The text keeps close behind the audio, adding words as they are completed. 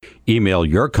Email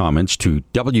your comments to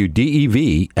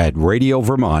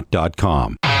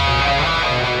wdev@radiovermont.com.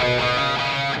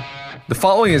 The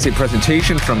following is a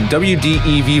presentation from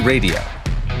WDEV Radio.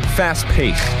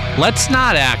 Fast-paced. Let's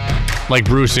not act like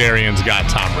Bruce Arians got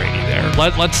Tom Brady there.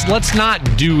 Let's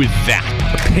not do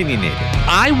that. Opinionated.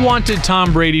 I wanted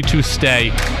Tom Brady to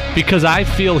stay because I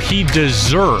feel he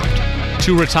deserved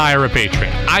to retire a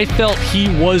Patriot. I felt he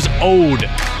was owed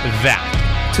that.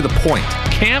 To the point.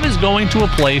 Cam is going to a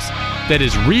place that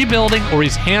is rebuilding or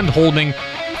he's hand-holding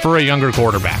for a younger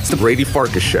quarterback. It's the Brady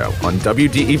Farkas Show on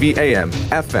WDEV AM,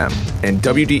 FM, and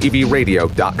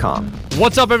WDEVradio.com.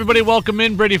 What's up, everybody? Welcome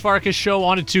in. Brady Farkas Show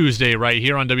on a Tuesday right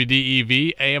here on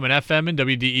WDEV AM and FM and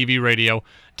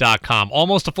WDEVradio.com.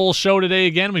 Almost a full show today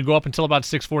again. We go up until about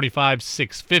 6:45,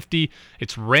 6:50.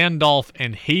 It's Randolph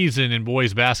and Hazen in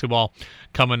boys basketball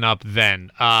coming up then.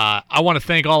 I want to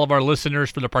thank all of our listeners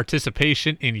for the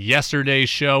participation in yesterday's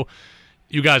show.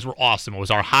 You guys were awesome. It was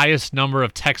our highest number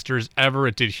of texters ever.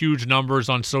 It did huge numbers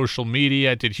on social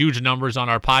media. It did huge numbers on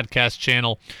our podcast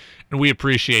channel, and we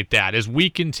appreciate that. As we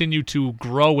continue to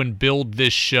grow and build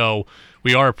this show,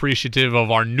 we are appreciative of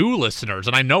our new listeners,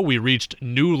 and I know we reached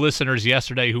new listeners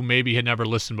yesterday who maybe had never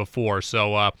listened before.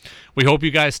 So we hope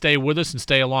you guys stay with us and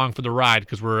stay along for the ride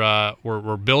because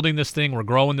we're building this thing, we're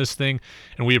growing this thing,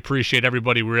 and we appreciate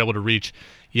everybody we were able to reach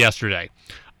yesterday.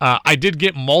 I did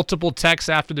get multiple texts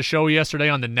after the show yesterday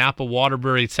on the Napa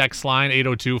Waterbury text line,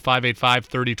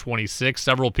 802-585-3026.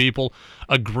 Several people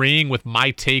agreeing with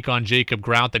my take on Jacob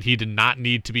Grout that he did not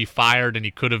need to be fired and he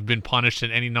could have been punished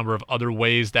in any number of other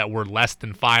ways that were less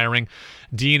than firing.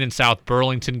 Dean in South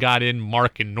Burlington got in.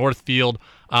 Mark in Northfield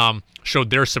showed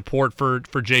their support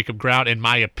for Jacob Grout and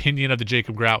my opinion of the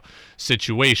Jacob Grout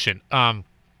situation.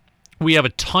 We have a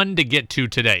ton to get to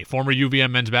today. Former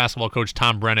UVM men's basketball coach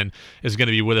Tom Brennan is going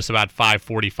to be with us about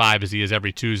 5:45 as he is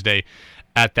every Tuesday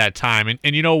at that time.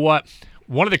 And you know what?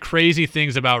 One of the crazy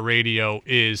things about radio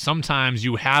is sometimes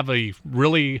you have a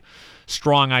really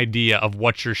strong idea of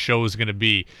what your show is going to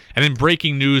be, and then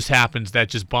breaking news happens that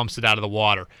just bumps it out of the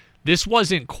water. This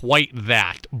wasn't quite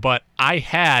that, but I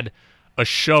had a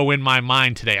show in my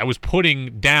mind today. I was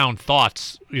putting down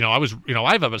thoughts. I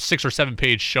have a 6 or 7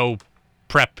 page show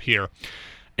prep here,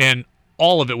 and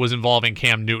all of it was involving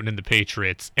Cam Newton and the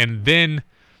Patriots, and then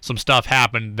some stuff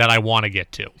happened that I want to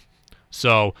get to.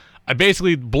 So I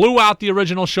basically blew out the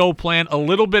original show plan, a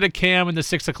little bit of Cam in the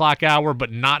 6 o'clock hour, but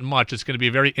not much. It's going to be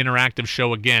a very interactive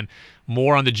show again,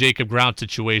 more on the Jacob Grout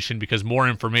situation because more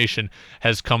information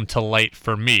has come to light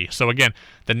for me. So again,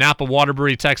 the Napa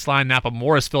Waterbury text line, Napa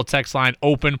Morrisville text line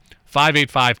open,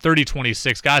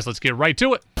 585-3026. Guys, let's get right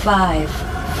to it. 5,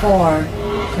 4,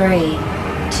 3,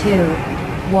 2,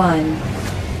 1.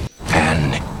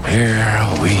 And here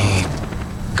we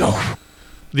go.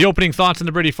 The opening thoughts on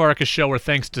the Brady Farkas Show are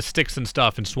thanks to Sticks and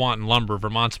Stuff in Swanton Lumber,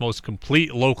 Vermont's most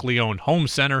complete locally owned home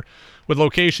center, with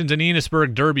locations in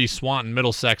Enosburg, Derby, Swanton,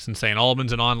 Middlesex, and St.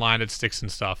 Albans, and online at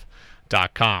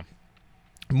sticksandstuff.com.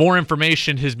 More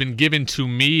information has been given to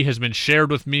me, has been shared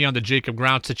with me on the Jacob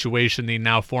Grout situation, the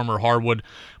now former Harwood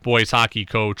boys hockey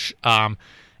coach.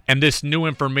 And this new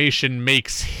information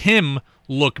makes him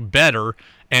look better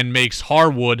and makes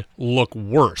Harwood look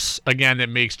worse. Again, it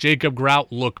makes Jacob Grout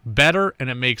look better, and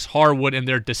it makes Harwood and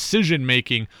their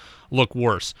decision-making look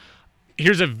worse.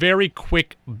 Here's a very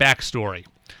quick backstory.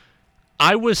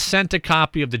 I was sent a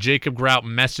copy of the Jacob Grout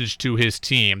message to his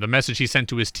team, the message he sent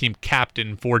to his team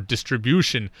captain for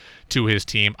distribution to his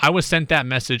team. I was sent that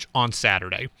message on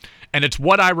Saturday. And it's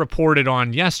what I reported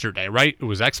on yesterday, right? It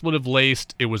was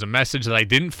expletive-laced. It was a message that I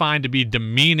didn't find to be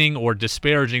demeaning or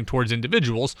disparaging towards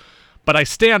individuals, but I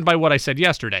stand by what I said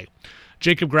yesterday.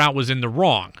 Jacob Grout was in the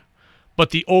wrong. But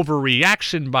the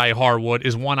overreaction by Harwood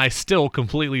is one I still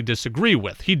completely disagree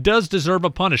with. He does deserve a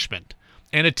punishment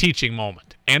and a teaching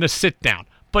moment and a sit-down,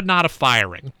 but not a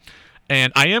firing.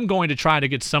 And I am going to try to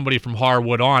get somebody from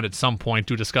Harwood on at some point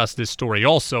to discuss this story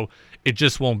also. It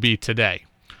just won't be today.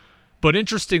 But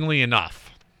interestingly enough,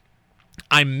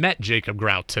 I met Jacob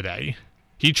Grout today.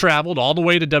 He traveled all the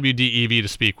way to WDEV to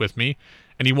speak with me,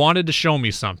 and he wanted to show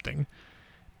me something.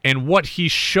 And what he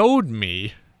showed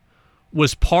me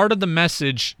was part of the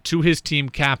message to his team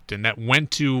captain that went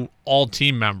to all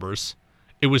team members.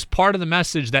 It was part of the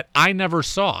message that I never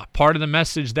saw, part of the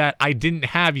message that I didn't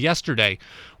have yesterday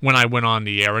when I went on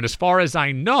the air. And as far as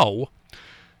I know,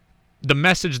 the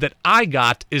message that I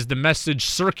got is the message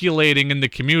circulating in the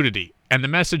community. And the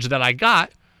message that I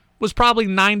got was probably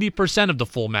 90% of the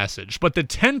full message. But the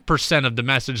 10% of the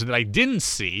message that I didn't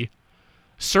see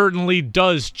certainly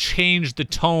does change the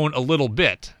tone a little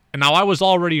bit. And now I was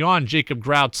already on Jacob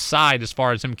Grout's side as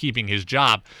far as him keeping his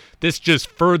job. This just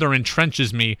further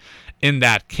entrenches me in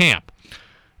that camp.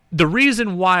 The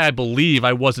reason why I believe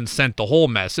I wasn't sent the whole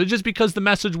message is because the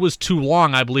message was too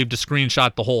long, I believe, to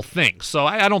screenshot the whole thing. So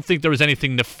I don't think there was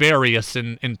anything nefarious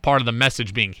in part of the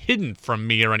message being hidden from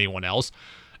me or anyone else.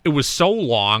 It was so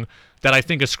long that I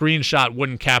think a screenshot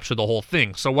wouldn't capture the whole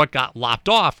thing. So what got lopped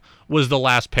off was the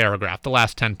last paragraph, the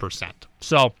last 10%.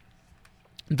 So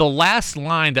the last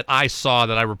line that I saw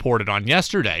that I reported on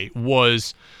yesterday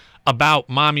was about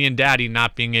mommy and daddy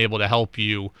not being able to help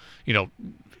you,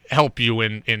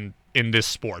 in this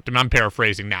sport. I mean, I'm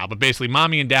paraphrasing now, but basically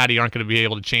mommy and daddy aren't going to be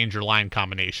able to change your line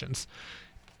combinations.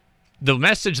 The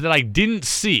message that I didn't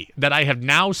see, that I have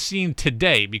now seen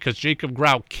today because Jacob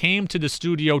Grout came to the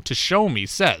studio to show me,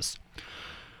 says,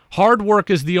 hard work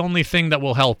is the only thing that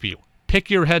will help you. Pick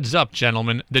your heads up,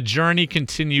 gentlemen. The journey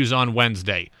continues on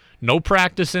Wednesday. No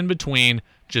practice in between,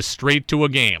 just straight to a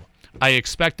game. I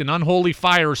expect an unholy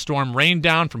firestorm rain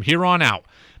down from here on out.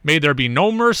 May there be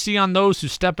no mercy on those who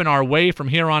step in our way from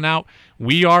here on out.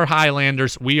 We are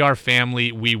Highlanders. We are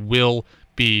family. We will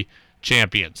be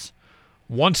champions.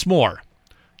 Once more,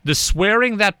 the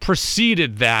swearing that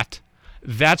preceded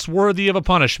that's worthy of a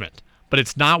punishment, but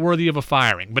it's not worthy of a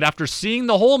firing. But after seeing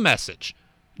the whole message,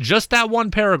 just that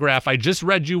one paragraph I just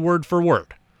read you word for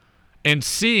word, and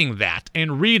seeing that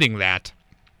and reading that,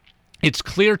 it's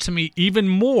clear to me even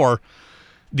more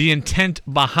the intent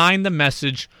behind the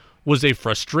message was a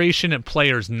frustration at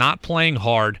players not playing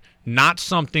hard, not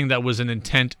something that was an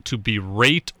intent to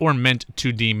berate or meant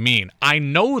to demean. I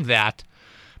know that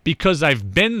because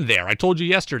I've been there. I told you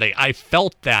yesterday, I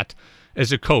felt that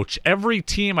as a coach. Every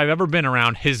team I've ever been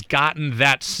around has gotten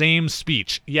that same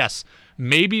speech. Yes,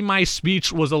 maybe my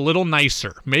speech was a little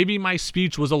nicer. Maybe my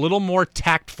speech was a little more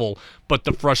tactful, but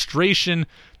the frustration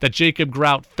that Jacob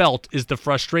Grout felt is the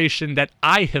frustration that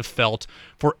I have felt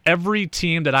for every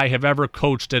team that I have ever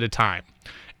coached at a time.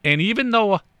 And even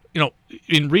though,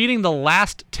 in reading the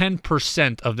last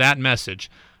 10% of that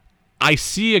message, I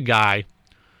see a guy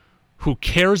who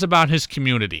cares about his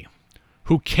community,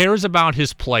 who cares about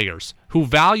his players, who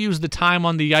values the time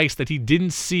on the ice that he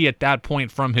didn't see at that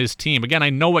point from his team. Again,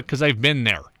 I know it because I've been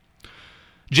there.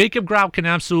 Jacob Grout can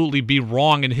absolutely be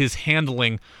wrong in his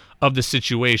handling of the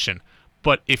situation.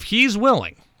 But if he's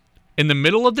willing, in the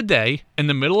middle of the day, in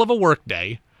the middle of a work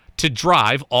day, to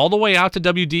drive all the way out to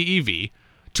WDEV,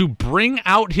 to bring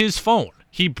out his phone.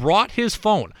 He brought his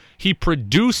phone. He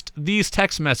produced these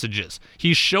text messages.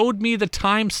 He showed me the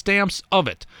timestamps of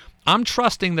it. I'm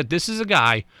trusting that this is a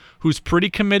guy who's pretty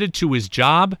committed to his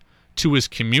job, to his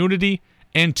community,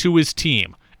 and to his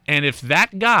team. And if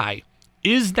that guy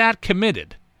is that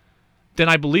committed, then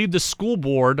I believe the school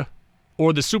board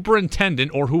or the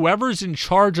superintendent or whoever's in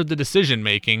charge of the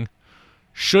decision-making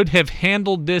should have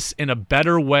handled this in a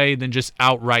better way than just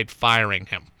outright firing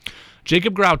him.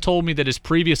 Jacob Grout told me that his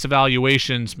previous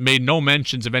evaluations made no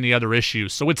mentions of any other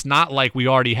issues, so it's not like we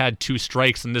already had 2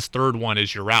 strikes and this third one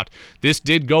is you're out. This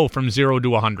did go from 0 to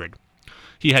 100.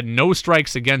 He had no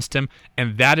strikes against him,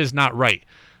 and that is not right.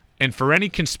 And for any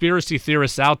conspiracy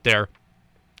theorists out there,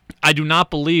 I do not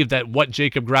believe that what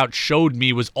Jacob Grout showed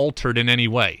me was altered in any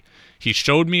way. He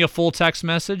showed me a full text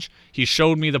message. He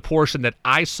showed me the portion that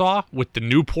I saw with the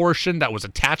new portion that was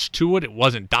attached to it. It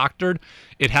wasn't doctored.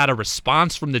 It had a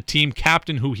response from the team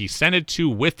captain who he sent it to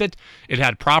with it. It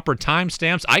had proper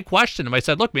timestamps. I questioned him. I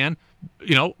said, look, man,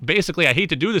 basically I hate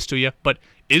to do this to you, but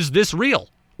is this real?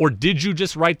 Or did you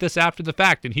just write this after the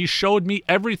fact? And he showed me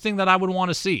everything that I would want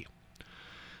to see.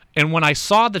 And when I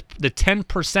saw the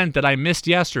 10% that I missed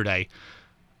yesterday,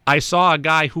 I saw a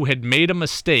guy who had made a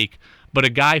mistake, but a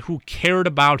guy who cared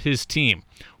about his team.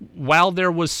 While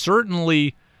there was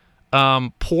certainly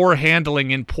poor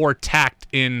handling and poor tact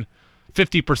in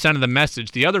 50% of the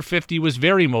message, the other 50 was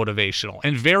very motivational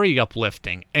and very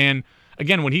uplifting. And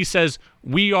again, when he says,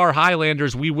 we are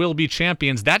Highlanders, we will be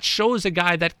champions, that shows a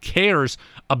guy that cares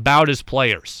about his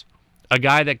players, a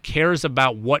guy that cares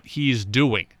about what he's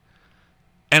doing.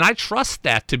 And I trust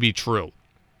that to be true.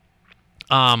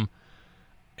 And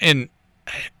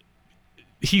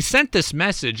he sent this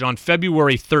message on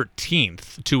February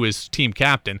 13th to his team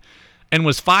captain and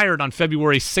was fired on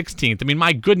February 16th. I mean,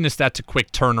 my goodness, that's a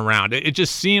quick turnaround. It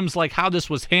just seems like how this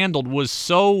was handled was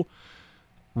so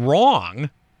wrong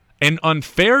and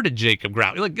unfair to Jacob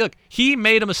Grout. Look, he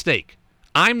made a mistake.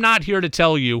 I'm not here to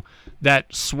tell you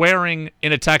that swearing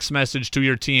in a text message to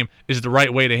your team is the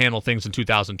right way to handle things in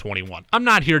 2021. I'm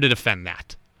not here to defend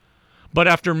that. But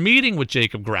after meeting with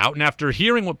Jacob Grout and after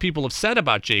hearing what people have said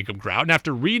about Jacob Grout and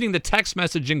after reading the text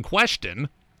message in question,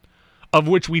 of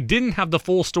which we didn't have the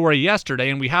full story yesterday,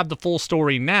 and we have the full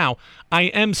story now, I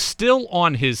am still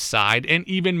on his side, and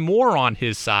even more on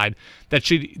his side, that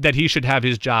he should have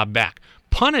his job back.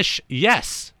 Punish,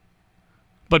 yes,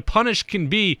 but punish can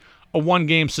be a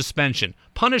 1-game suspension.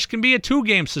 Punish can be a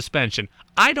 2-game suspension.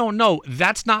 I don't know.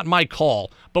 That's not my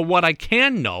call. But what I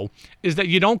can know is that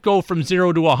you don't go from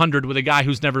 0 to 100 with a guy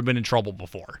who's never been in trouble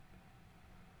before.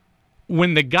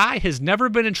 When the guy has never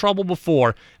been in trouble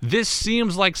before, this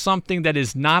seems like something that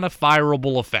is not a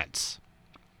fireable offense.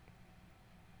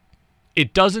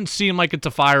 It doesn't seem like it's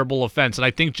a fireable offense, and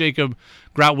I think Jacob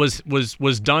Grout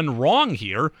was done wrong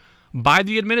here by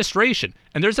the administration.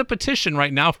 And there's a petition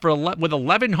right now with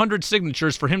 1,100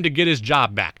 signatures for him to get his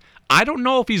job back. I don't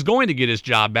know if he's going to get his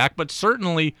job back, but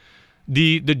certainly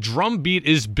the drumbeat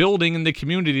is building in the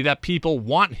community that people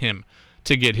want him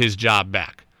to get his job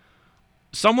back.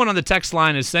 Someone on the text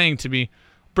line is saying to me,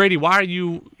 Brady, why are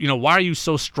you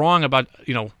so strong about,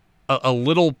 a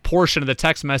little portion of the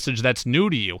text message that's new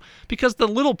to you? Because the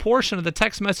little portion of the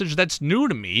text message that's new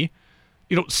to me,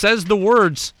 says the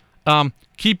words,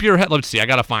 keep your head, let's see, I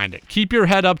got to find it. Keep your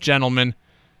head up, gentlemen.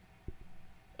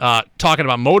 Talking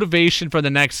about motivation for the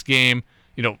next game,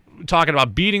 talking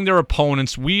about beating their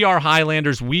opponents. We are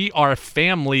Highlanders. We are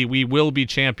family. We will be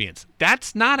champions.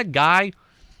 That's not a guy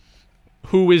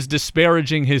who is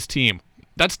disparaging his team.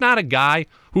 That's not a guy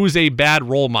who's a bad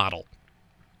role model.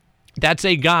 That's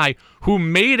a guy who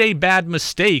made a bad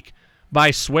mistake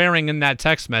by swearing in that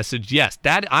text message. Yes,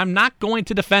 that I'm not going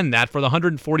to defend that for the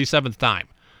 147th time.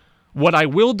 What I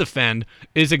will defend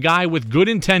is a guy with good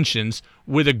intentions,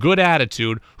 with a good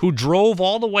attitude, who drove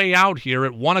all the way out here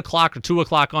at 1 o'clock or 2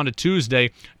 o'clock on a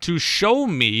Tuesday to show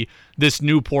me this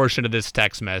new portion of this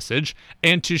text message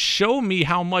and to show me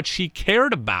how much he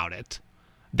cared about it.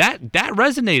 That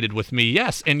resonated with me,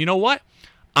 yes. And you know what?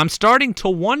 I'm starting to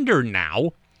wonder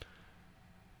now.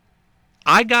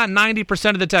 I got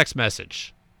 90% of the text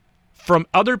message. From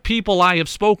other people I have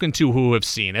spoken to who have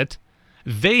seen it,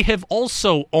 they have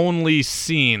also only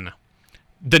seen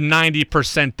the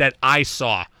 90% that I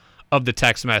saw of the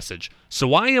text message.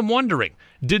 So I am wondering,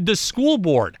 did the school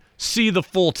board see the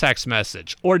full text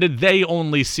message, or did they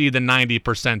only see the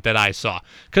 90% that I saw?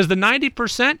 Because the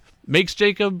 90% makes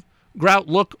Jacob Grout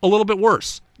look a little bit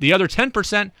worse. The other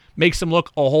 10% makes him look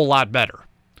a whole lot better.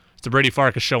 It's the Brady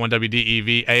Farkas Show on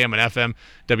WDEV, AM and FM,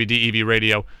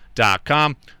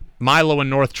 WDEVradio.com. Milo in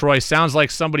North Troy, sounds like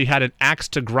somebody had an axe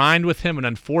to grind with him, and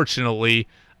unfortunately,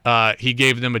 he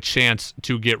gave them a chance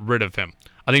to get rid of him.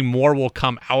 I think more will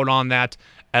come out on that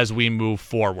as we move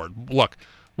forward. Look,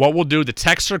 what we'll do, the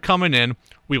texts are coming in.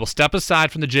 We will step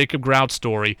aside from the Jacob Grout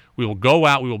story. We will go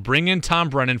out. We will bring in Tom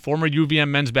Brennan, former UVM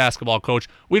men's basketball coach.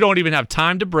 We don't even have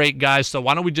time to break, guys, so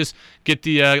why don't we just get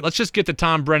let's just get the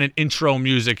Tom Brennan intro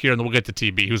music here, and then we'll get to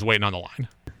TB, who's waiting on the line.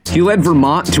 He led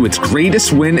Vermont to its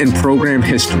greatest win in program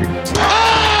history. Oh,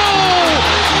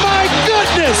 my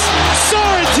goodness!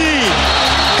 Sorrentine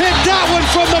hit that one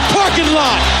from the parking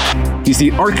lot. He's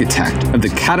the architect of the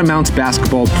Catamounts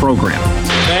basketball program.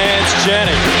 Vance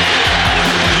Jennings,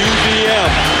 UVM.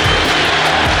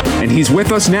 And he's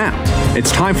with us now.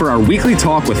 It's time for our weekly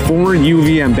talk with former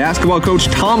UVM basketball coach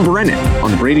Tom Brennan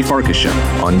on the Brady Farkas Show.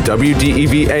 On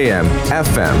WDEV AM,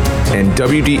 FM, and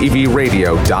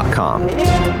WDEVradio.com.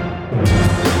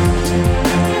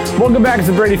 Welcome back to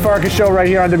the Brady Farkas Show right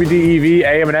here on WDEV,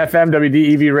 AM and FM,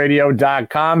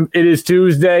 WDEVradio.com. It is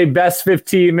Tuesday, best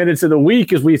 15 minutes of the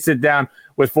week as we sit down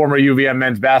with former UVM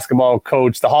men's basketball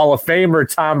coach, the Hall of Famer,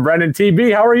 Tom Brennan.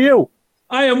 TB, how are you?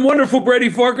 I am wonderful, Brady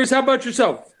Farkas. How about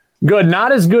yourself? Good.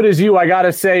 Not as good as you, I got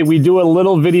to say. We do a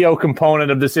little video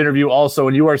component of this interview also,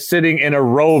 and you are sitting in a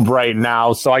robe right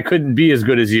now, so I couldn't be as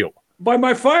good as you. By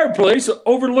my fireplace,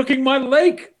 overlooking my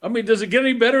lake. I mean, does it get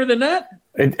any better than that?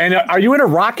 And are you in a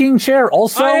rocking chair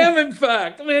also? I am, in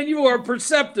fact. Man, you are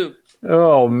perceptive.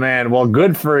 Oh, man. Well,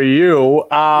 good for you.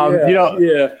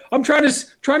 Yeah. I'm trying to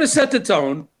set the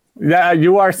tone. Yeah,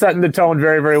 you are setting the tone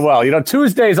very, very well.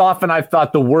 Tuesday's often, I've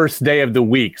thought, the worst day of the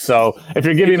week. So if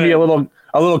you're giving me a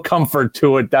little comfort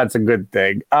to it, that's a good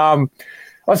thing.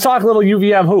 Let's talk a little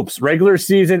UVM hoops. Regular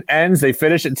season ends. They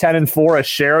finish at 10-4, a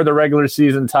share of the regular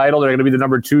season title. They're going to be the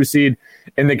number 2 seed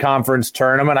in the conference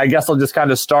tournament. I guess I'll just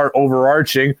kind of start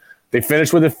overarching. They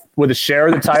finished with a share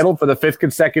of the title for the 5th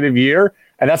consecutive year,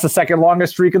 and that's the second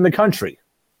longest streak in the country.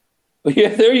 Yeah,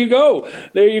 there you go.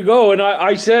 And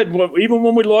I said, even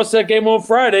when we lost that game on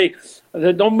Friday, I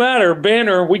said, don't matter,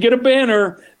 banner. We get a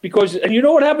banner because, and you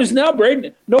know what happens now,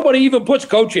 Brady? Nobody even puts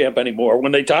co-champ anymore.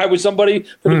 When they tie with somebody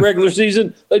for the regular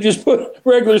season, they just put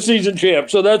regular season champ.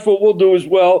 So that's what we'll do as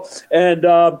well. And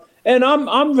And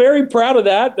I'm very proud of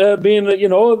that, being,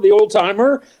 the old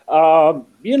timer.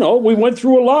 We went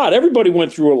through a lot. Everybody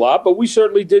went through a lot, but we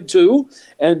certainly did too.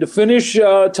 And to finish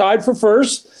tied for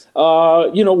first,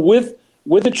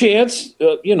 with a chance,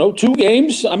 2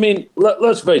 games. I mean,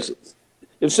 let's face it.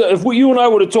 If you and I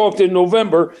would have talked in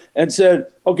November and said,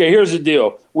 okay, here's the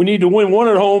deal. We need to win 1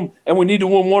 at home and we need to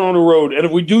win 1 on the road. And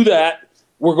if we do that,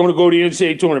 we're going to go to the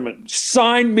NCAA tournament.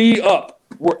 Sign me up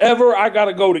wherever I got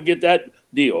to go to get that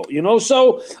deal.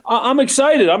 So I'm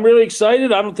excited. I'm really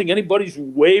excited. I don't think anybody's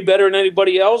way better than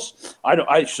anybody else.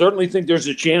 I certainly think there's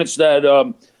a chance that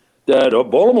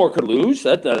Baltimore could lose.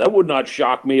 That would not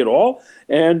shock me at all.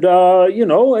 And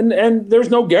and there's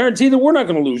no guarantee that we're not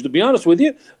going to lose, to be honest with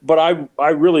you. But I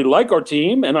really like our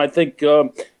team, and I think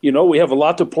we have a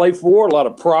lot to play for, a lot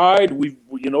of pride. We've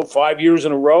 5 years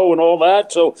in a row and all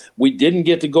that. So we didn't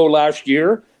get to go last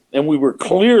year, and we were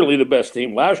clearly the best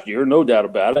team last year, no doubt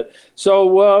about it.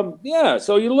 So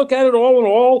so you look at it all in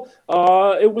all,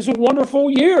 it was a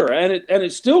wonderful year, and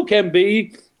it still can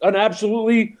be an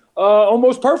absolutely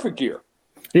almost perfect year.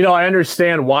 I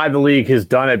understand why the league has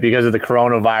done it because of the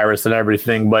coronavirus and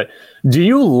everything, but do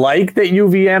you like that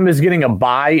UVM is getting a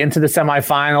bye into the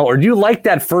semifinal, or do you like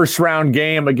that first round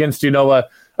game against,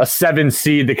 a 7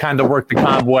 seed to kind of work the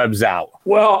cobwebs out?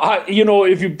 Well,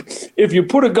 if you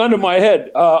put a gun to my head,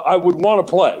 I would want to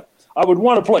play. I would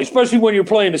want to play, especially when you're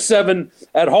playing a 7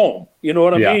 at home. You know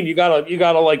what I mean? You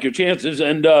gotta like your chances,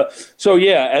 and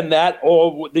and that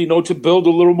all to build a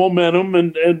little momentum,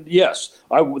 and yes,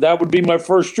 that would be my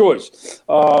first choice.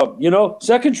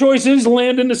 Second choice is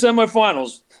land in the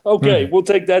semifinals. Okay, we'll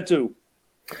take that too.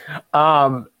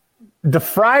 The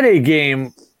Friday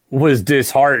game was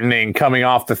disheartening coming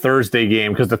off the Thursday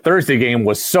game because the Thursday game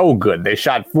was so good. They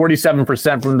shot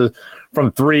 47% from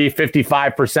 3,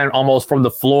 55% almost from the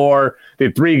floor. They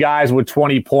had 3 guys with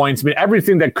 20 points. I mean,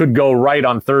 everything that could go right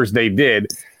on Thursday did.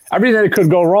 Everything that could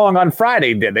go wrong on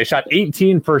Friday did. They shot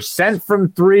 18%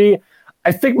 from 3.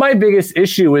 I think my biggest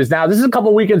issue is now this is a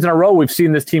couple weekends in a row we've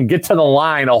seen this team get to the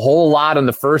line a whole lot in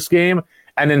the first game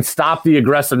and then stop the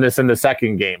aggressiveness in the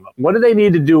second game. What do they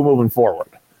need to do moving forward?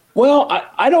 Well,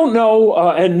 I don't know,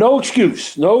 and no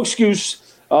excuse, except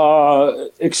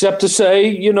to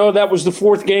say, that was the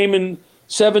 4th game in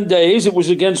 7 days. It was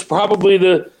against probably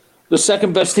the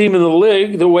second best team in the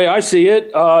league, the way I see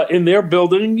it, in their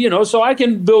building, so I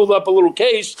can build up a little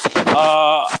case.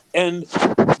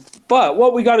 But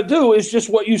what we got to do is just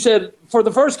what you said for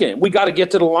the first game. We got to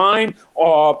get to the line.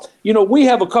 We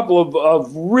have a couple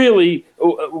of really,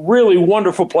 really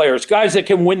wonderful players, guys that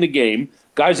can win the game.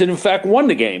 Guys that, in fact, won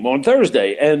the game on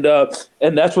Thursday, and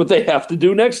that's what they have to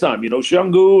do next time.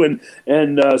 Shungu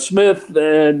and Smith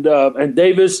and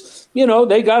Davis.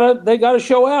 They gotta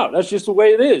show out. That's just the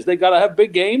way it is. They gotta have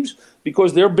big games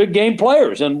because they're big game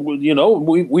players, and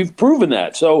we've proven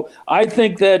that. So I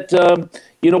think that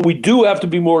we do have to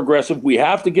be more aggressive. We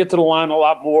have to get to the line a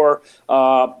lot more.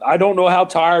 I don't know how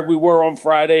tired we were on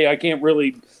Friday. I can't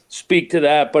really speak to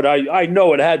that, but I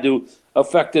know it had to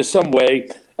affect us some way.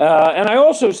 And I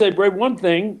also say, Brady, one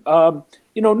thing,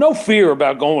 no fear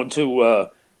about going to,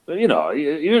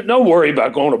 no worry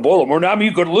about going to Baltimore. Now, I mean,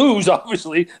 you could lose,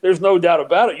 obviously. There's no doubt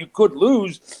about it. You could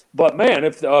lose. But, man,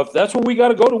 if that's where we got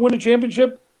to go to win a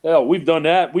championship, hell, we've done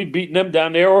that. We've beaten them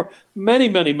down there many,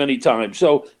 many, many times.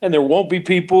 So, and there won't be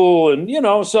people. And,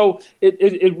 so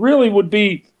it really would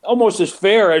be almost as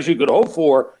fair as you could hope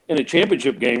for in a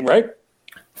championship game, right?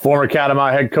 Former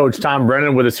Catamount head coach Tom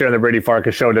Brennan with us here on the Brady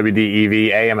Farkas Show, WDEV,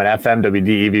 AM and FM,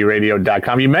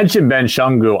 WDEVradio.com. You mentioned Ben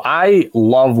Shungu. I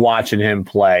love watching him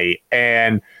play,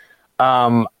 and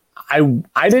I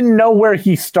didn't know where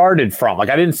he started from. Like,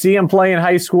 I didn't see him play in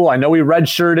high school. I know he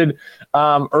redshirted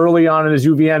early on in his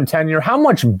UVM tenure. How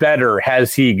much better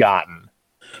has he gotten?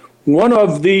 One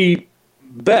of the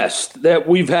best that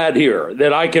we've had here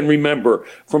that I can remember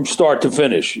from start to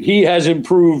finish. He has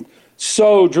improved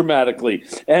so dramatically.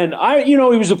 And he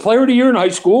was a player of the year in high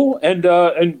school, and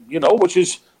which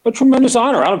is a tremendous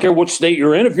honor. I don't care what state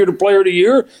you're in. If you're the player of the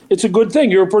year, it's a good thing.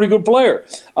 You're a pretty good player.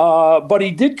 But he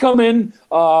did come in,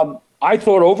 I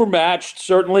thought, overmatched.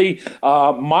 Certainly,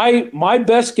 my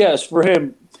best guess for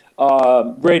him,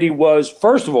 Brady, was,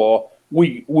 first of all,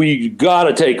 we got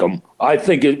to take him. I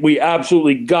think we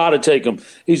absolutely got to take him.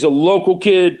 He's a local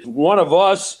kid, one of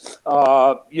us,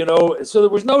 so there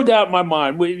was no doubt in my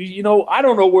mind. I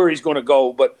don't know where he's going to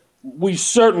go, but we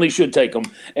certainly should take him.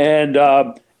 And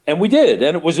we did.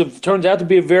 And it turns out to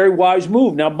be a very wise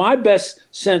move. Now, my best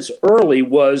sense early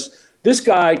was this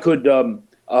guy could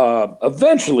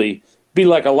eventually be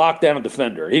like a lockdown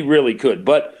defender. He really could.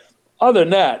 But other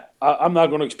than that, I'm not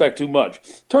going to expect too much.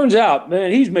 Turns out,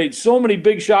 man, he's made so many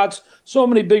big shots, so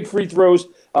many big free throws,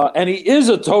 and he is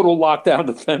a total lockdown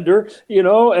defender,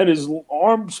 and his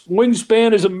arm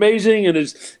wingspan is amazing, and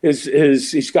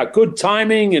he's got good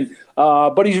timing, and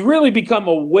but he's really become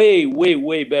a way, way,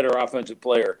 way better offensive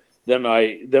player than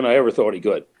I ever thought he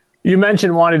could. You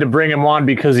mentioned wanting to bring him on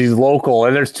because he's local,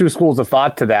 and there's two schools of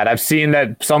thought to that. I've seen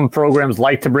that some programs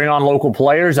like to bring on local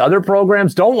players. Other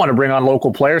programs don't want to bring on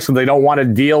local players because they don't want to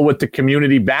deal with the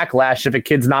community backlash if a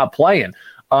kid's not playing.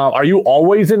 Are you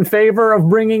always in favor of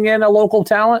bringing in a local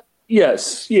talent?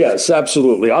 Yes,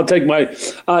 absolutely. I'll take my,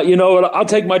 I'll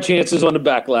take my chances on the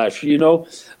backlash.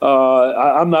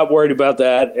 I'm not worried about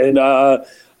that, and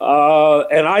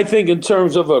I think in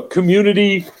terms of a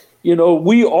community.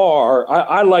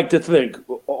 I like to think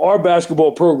our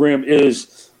basketball program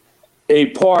is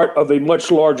a part of a much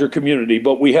larger community,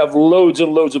 but we have loads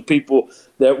and loads of people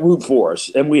that root for us.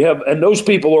 And those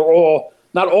people are all,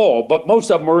 not all, but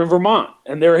most of them are in Vermont,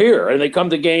 and they're here, and they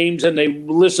come to games, and they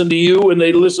listen to you, and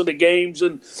they listen to games.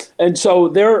 And so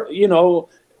they're,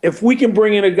 if we can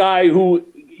bring in a guy who,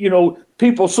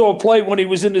 people saw play when he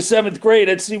was in the 7th grade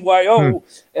at CYO,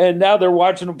 and now they're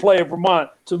watching him play in Vermont.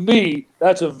 To me,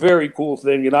 that's a very cool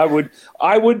thing, and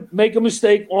I would make a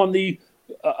mistake on the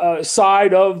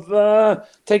side of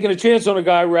taking a chance on a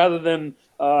guy rather than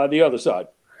the other side.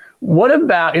 What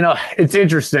about, it's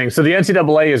interesting. So the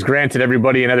NCAA has granted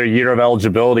everybody another year of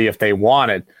eligibility if they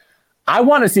want it. I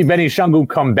want to see Benny Shungu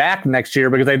come back next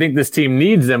year because I think this team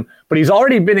needs him, but he's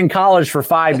already been in college for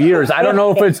 5 years. I don't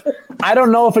know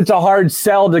if it's a hard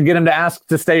sell to get him to ask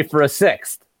to stay for a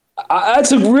 6th.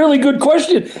 That's a really good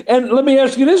question. And let me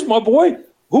ask you this, my boy,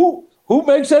 who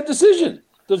makes that decision?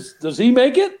 Does he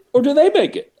make it or do they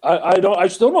make it? I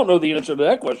still don't know the answer to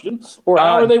that question. Or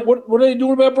how are they? What are they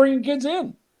doing about bringing kids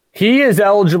in? He is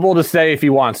eligible to stay if he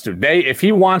wants to. If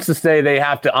he wants to stay, they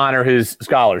have to honor his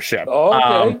scholarship.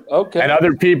 Okay. And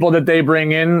other people that they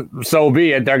bring in, so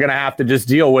be it. They're going to have to just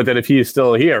deal with it if he's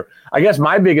still here. I guess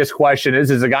my biggest question is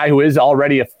a guy who is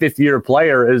already a 5th-year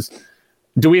player is,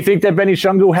 do we think that Benny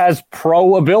Shungu has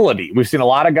pro ability? We've seen a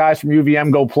lot of guys from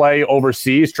UVM go play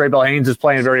overseas. Trey Bell-Haynes is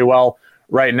playing very well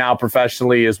right now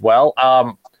professionally as well.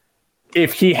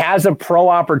 If he has a pro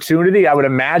opportunity, I would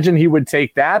imagine he would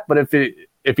take that. But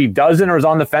if he doesn't or is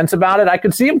on the fence about it, I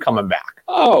could see him coming back.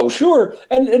 Oh, sure.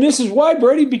 And this is why,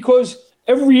 Brady, because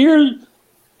every year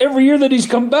that he's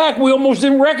come back, we almost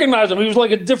didn't recognize him. He was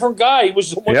like a different guy. He was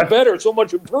so much better, so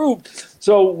much improved.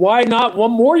 So why not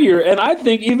one more year? And I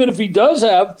think even if he does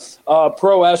have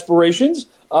pro aspirations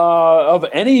of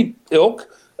any ilk,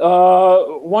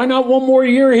 why not one more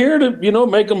year here to,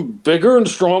 make him bigger and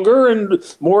stronger and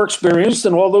more experienced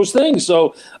and all those things.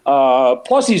 So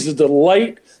plus he's a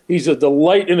delight. He's a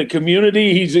delight in the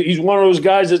community. He's one of those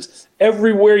guys that's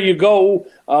everywhere you go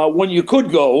when you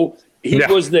could go. He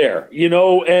was there,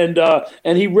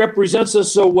 and he represents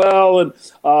us so well. And,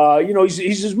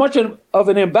 he's as much of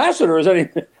an ambassador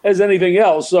as anything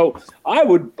else. So I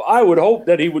would hope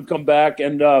that he would come back.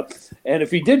 And if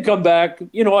he did come back,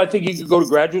 I think he could go to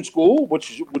graduate school,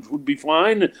 which would be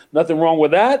fine. Nothing wrong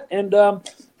with that. And,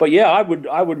 but yeah, I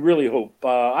would really hope.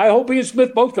 I hope he and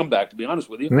Smith both come back, to be honest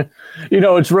with you.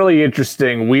 It's really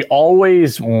interesting. We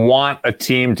always want a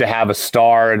team to have a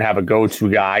star and have a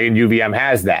go-to guy, and UVM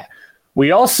has that.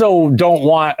 We also don't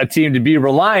want a team to be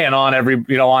reliant on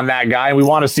on that guy. We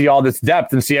want to see all this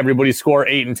depth and see everybody score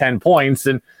 8 and 10 points.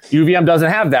 And UVM doesn't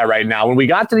have that right now. When we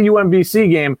got to the UMBC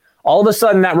game, all of a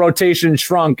sudden that rotation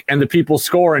shrunk and the people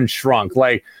scoring shrunk.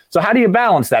 So how do you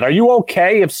balance that? Are you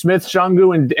okay if Smith,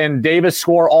 Shungu, and Davis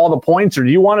score all the points, or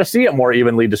do you want to see it more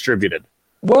evenly distributed?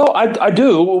 Well, I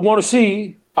do want to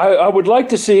see. I would like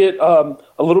to see it a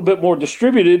little bit more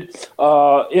distributed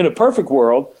in a perfect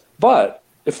world, but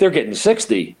if they're getting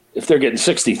 60, if they're getting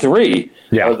 63,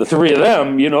 the three of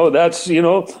them,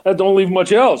 that don't leave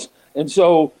much else. And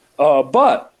so,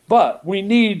 but we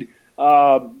need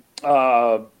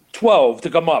 12 to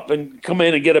come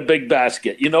in and get a big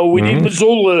basket. We need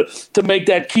Missoula to make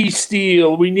that key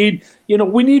steal. We need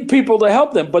people to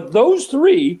help them. But those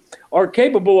three are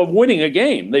capable of winning a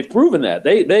game. They've proven that.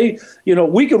 They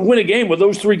we could win a game with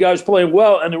those three guys playing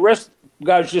well, and the rest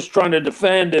guys just trying to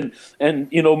defend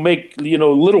and make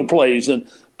little plays,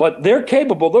 but they're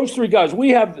capable. Those three guys, we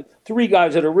have three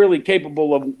guys that are really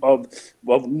capable of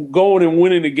going and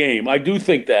winning the game. I do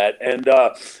think that,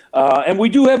 and we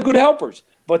do have good helpers,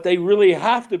 but they really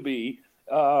have to be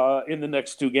in the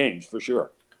next two games for sure.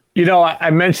 I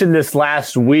mentioned this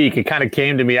last week. It kind of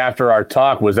came to me after our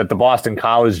talk was that the Boston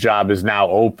College job is now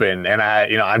open. And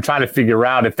I'm trying to figure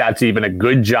out if that's even a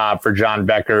good job for John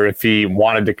Becker, if he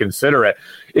wanted to consider it.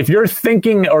 If you're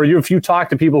thinking, or if you talk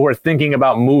to people who are thinking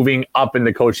about moving up in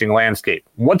the coaching landscape,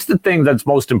 what's the thing that's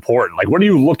most important? Like, what are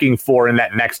you looking for in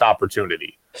that next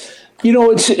opportunity?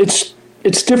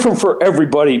 It's different for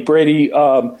everybody, Brady.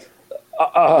 I'm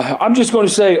just going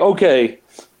to say, okay,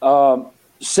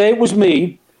 say it was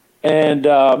me. And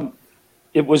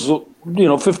it was,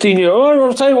 15 years.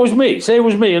 Oh, say it was me. Say it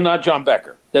was me and not John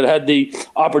Becker that had the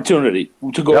opportunity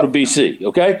to go to BC.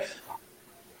 Okay,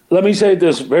 let me say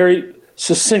this very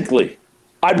succinctly.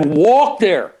 I'd walk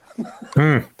there.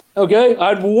 Okay,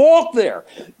 I'd walk there.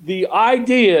 The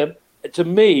idea to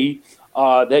me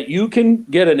that you can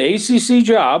get an ACC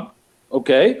job.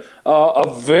 Okay,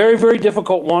 a very, very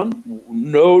difficult one.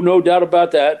 No doubt about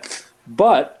that.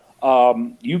 But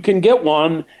you can get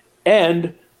one.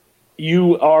 And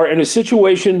you are in a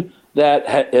situation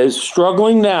that is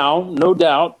struggling now, no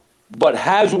doubt, but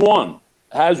has won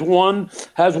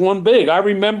big. I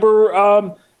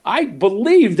remember, I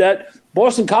believe that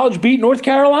Boston College beat North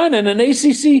Carolina in an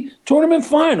ACC tournament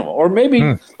final, or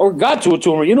maybe or got to a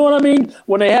tournament. You know what I mean?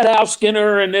 When they had Al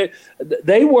Skinner, and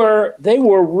they were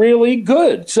really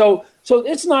good. So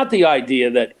it's not the idea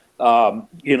that.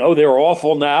 They're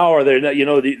awful now, or they're,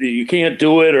 you can't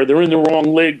do it, or they're in the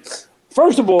wrong league.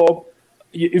 First of all,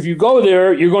 if you go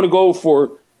there, you're going to go for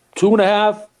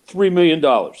 $2.5, $3 million.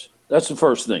 That's the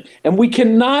first thing. And we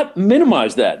cannot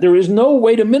minimize that. There is no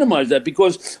way to minimize that,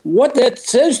 because what that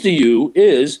says to you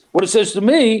is, what it says to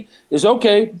me is,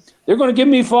 okay, they're going to give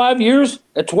me 5 years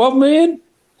at $12 million.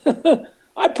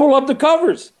 I pull up the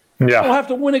covers. Yeah. I don't have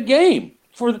to win a game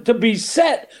to be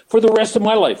set for the rest of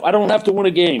my life. I don't have to win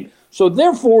a game. So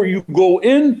therefore, you go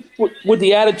in with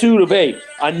the attitude of, hey,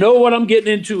 I know what I'm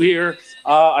getting into here.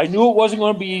 I knew it wasn't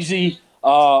going to be easy.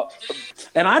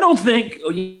 And I don't think,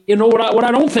 what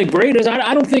I don't think, Brady, is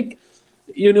I don't think,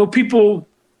 people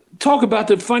talk about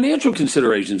the financial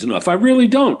considerations enough. I really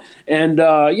don't. And,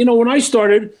 when I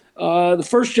started, the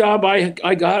first job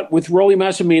I got with Rolly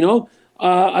Massimino,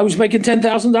 I was making $10,000.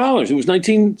 It was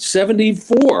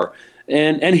 1974.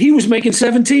 And he was making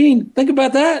 17. Think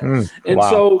about that. And wow.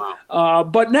 So,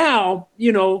 but now,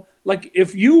 like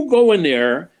if you go in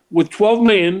there with 12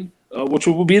 million, which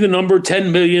will be the number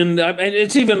 10 million, and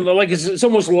it's even like it's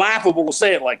almost laughable to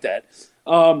say it like that.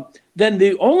 Then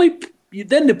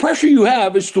the pressure you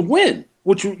have is to win,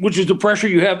 which is the pressure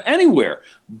you have anywhere.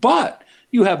 But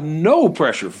you have no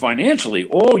pressure financially.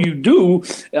 All you do,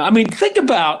 think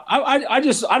about, I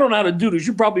don't know how to do this.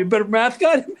 You're probably a better math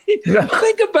guy than me.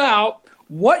 Think about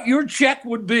what your check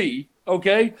would be,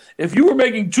 okay? If you were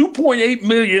making $2.8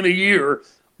 million a year,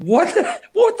 what the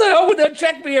hell would that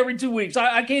check be every 2 weeks?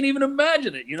 I can't even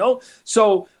imagine it,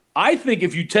 So I think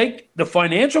if you take the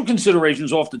financial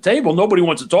considerations off the table, nobody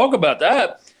wants to talk about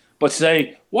that, but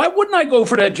say, why wouldn't I go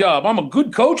for that job? I'm a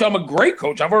good coach. I'm a great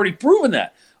coach. I've already proven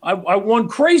that. I won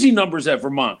crazy numbers at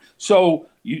Vermont. So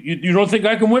you don't think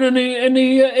I can win in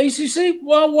the ACC?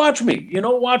 Well, watch me.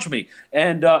 Watch me.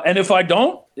 And if I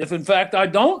don't, if in fact I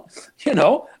don't,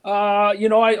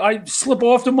 I slip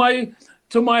off to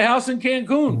my house in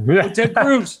Cancun with Ted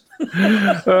Cruz.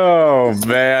 Oh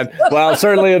man! Well,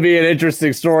 certainly it'll be an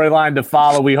interesting storyline to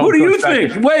follow. We hope. Who do you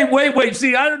think? Wait.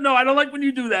 See, I don't know. I don't like when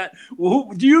you do that.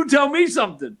 Well, do you tell me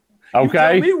something?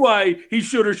 Okay. You tell me why he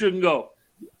should or shouldn't go.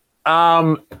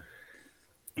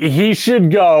 He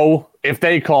should go if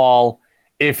they call,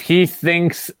 if he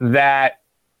thinks that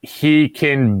he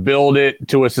can build it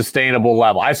to a sustainable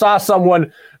level. I saw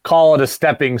someone call it a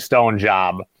stepping stone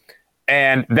job,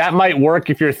 and that might work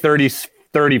if you're 30,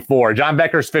 34. John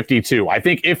Becker's 52. I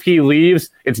think if he leaves,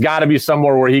 it's got to be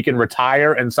somewhere where he can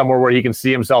retire and somewhere where he can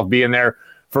see himself being there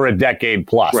for a decade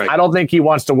plus. Right. I don't think he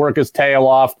wants to work his tail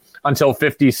off until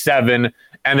 57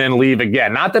 and then leave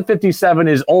again. Not that 57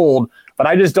 is old, but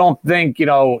I just don't think,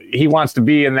 he wants to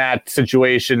be in that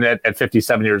situation at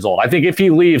 57 years old. I think if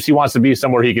he leaves, he wants to be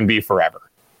somewhere he can be forever.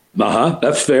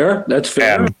 That's fair.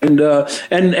 And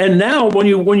now when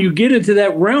you get into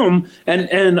that realm,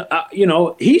 and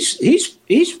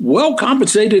he's well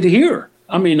compensated here.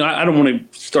 I don't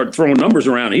want to start throwing numbers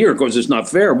around here because it's not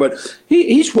fair, but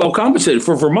he's well compensated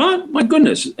for Vermont. My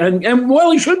goodness, and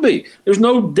he should be. There's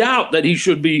no doubt that he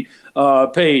should be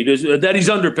paid, that he's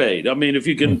underpaid. If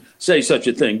you can say such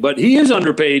a thing, but he is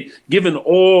underpaid given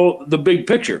all the big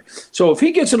picture. So if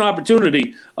he gets an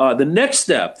opportunity, the next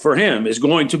step for him is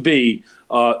going to be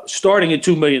starting at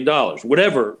 $2 million,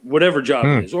 whatever job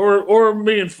it is, or $1.5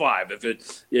 million if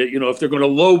it's, if they're going to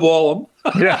lowball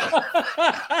them. Yeah.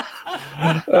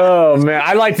 Oh man,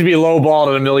 I'd like to be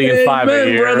lowballed at $1.5 million a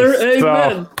year, brother. Amen.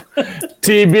 So,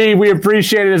 TB, we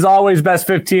appreciate it as always. Best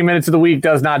 15 minutes of the week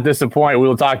does not disappoint. We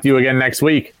will talk to you again next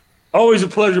week. Always a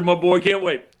pleasure, my boy. Can't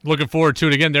wait. Looking forward to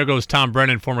it. Again, there goes Tom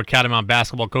Brennan, former Catamount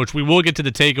basketball coach. We will get to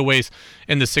the takeaways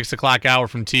in the 6 o'clock hour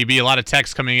from TB. A lot of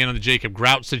texts coming in on the Jacob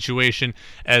Grout situation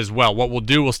as well. What we'll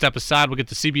do, we'll step aside. We'll get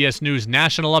the CBS News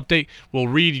national update. We'll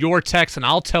read your text, and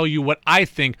I'll tell you what I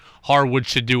think Harwood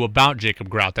should do about Jacob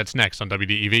Grout. That's next on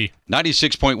WDEV.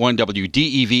 96.1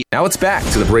 WDEV. Now it's back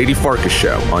to the Brady Farkas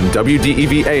Show on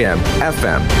WDEV AM,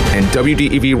 FM, and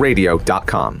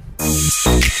WDEVradio.com.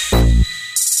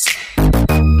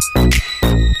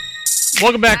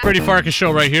 Welcome back, Brady Farkas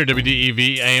Show right here,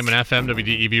 WDEV AM and FM,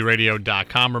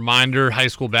 WDEVradio.com. Reminder, high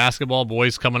school basketball,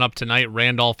 boys coming up tonight,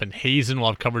 Randolph and Hazen. We'll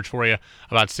have coverage for you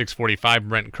about 6:45.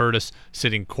 Brent Curtis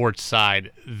sitting courtside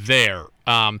there.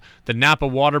 The Napa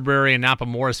Waterbury and Napa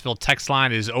Morrisville text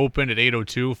line is open at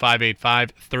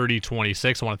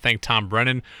 802-585-3026. I want to thank Tom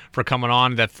Brennan for coming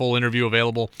on. That full interview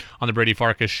available on the Brady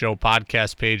Farkas Show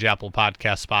podcast page, Apple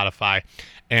Podcasts, Spotify,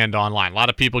 and online. A lot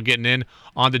of people getting in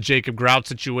on the Jacob Grout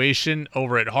situation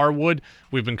over at Harwood.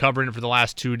 We've been covering it for the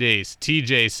last 2 days.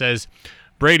 TJ says,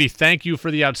 Brady, thank you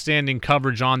for the outstanding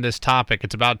coverage on this topic.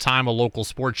 It's about time a local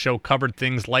sports show covered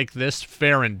things like this,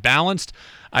 fair and balanced.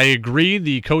 I agree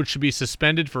the coach should be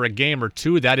suspended for a game or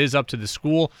two. That is up to the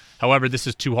school. However, this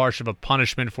is too harsh of a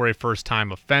punishment for a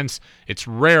first-time offense. It's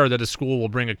rare that a school will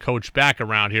bring a coach back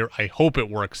around here. I hope it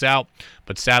works out,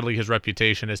 but sadly his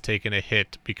reputation has taken a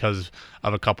hit because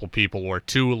of a couple people or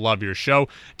two. Love your show.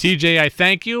 TJ, I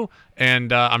thank you,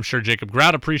 and I'm sure Jacob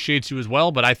Grout appreciates you as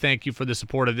well, but I thank you for the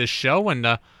support of this show, and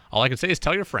all I can say is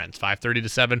tell your friends, 5:30 to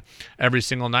 7 every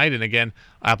single night, and again,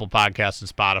 Apple Podcasts and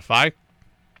Spotify.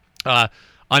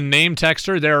 Unnamed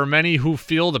texter, there are many who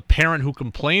feel the parent who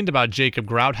complained about Jacob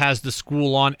Grout has the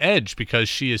school on edge because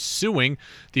she is suing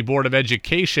the Board of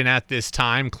Education at this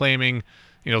time, claiming,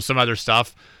 some other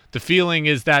stuff. The feeling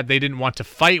is that they didn't want to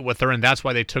fight with her, and that's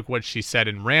why they took what she said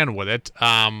and ran with it.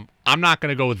 I'm not going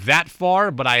to go that far,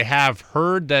 but I have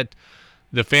heard that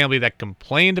the family that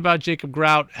complained about Jacob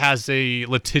Grout has a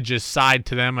litigious side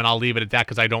to them, and I'll leave it at that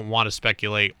because I don't want to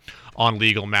speculate on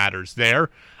legal matters there.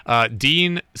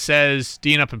 Dean says,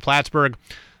 Dean up in Plattsburgh,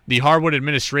 the Harwood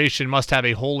administration must have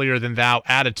a holier-than-thou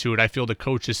attitude. I feel the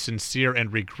coach is sincere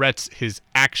and regrets his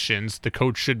actions. The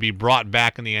coach should be brought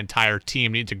back, and the entire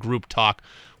team needs a group talk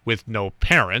with no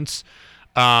parents.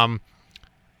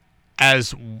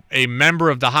 As a member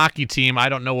of the hockey team, I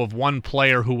don't know of one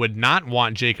player who would not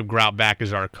want Jacob Grout back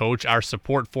as our coach. Our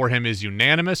support for him is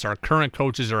unanimous. Our current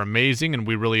coaches are amazing, and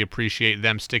we really appreciate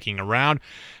them sticking around.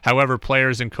 However,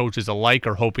 players and coaches alike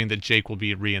are hoping that Jake will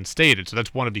be reinstated. So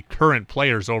that's one of the current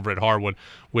players over at Harwood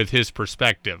with his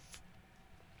perspective.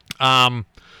 You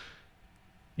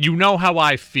know how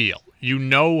I feel. You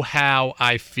know how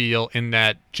I feel in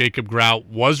that Jacob Grout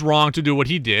was wrong to do what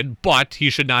he did, but he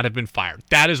should not have been fired.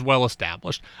 That is well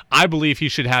established. I believe he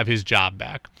should have his job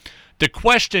back. The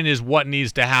question is what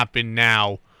needs to happen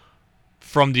now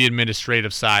from the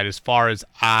administrative side as far as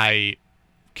I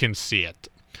can see it.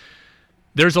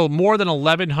 There's more than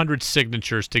 1,100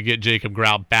 signatures to get Jacob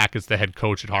Grout back as the head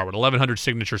coach at Harwood. 1,100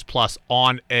 signatures plus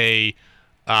on a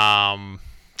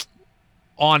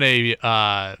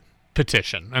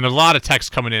petition, and a lot of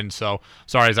text coming in, so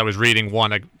sorry, as I was reading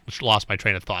one, I lost my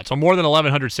train of thought. So more than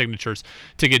 1,100 signatures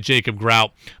to get Jacob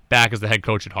Grout back as the head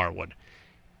coach at Harwood.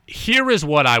 Here is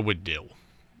what I would do,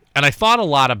 and I thought a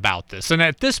lot about this, and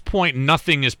at this point,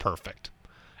 nothing is perfect.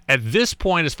 At this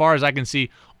point, as far as I can see,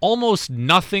 almost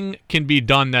nothing can be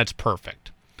done that's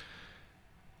perfect.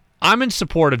 I'm in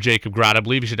support of Jacob Grout. I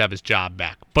believe he should have his job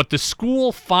back, but the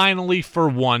school finally, for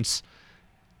once,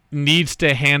 needs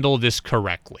to handle this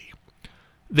correctly.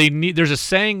 There's a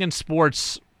saying in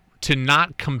sports to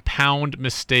not compound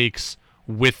mistakes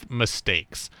with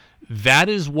mistakes. That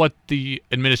is what the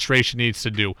administration needs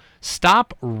to do.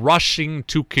 Stop rushing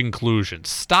to conclusions.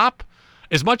 Stop.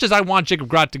 As much as I want Jacob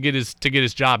Grout to get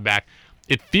his job back,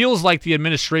 it feels like the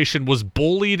administration was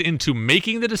bullied into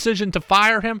making the decision to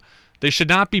fire him. They should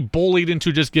not be bullied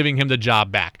into just giving him the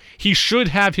job back. He should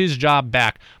have his job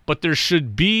back, but there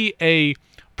should be a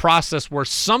process where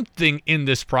something in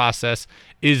this process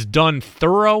is done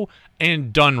thorough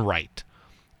and done right.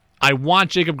 I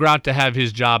want Jacob Grout to have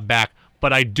his job back,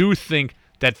 but I do think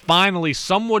that finally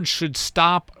someone should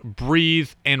stop,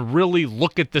 breathe, and really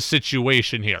look at the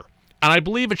situation here. And I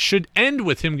believe it should end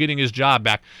with him getting his job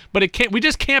back, but it can't. We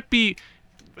just can't be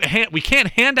we can't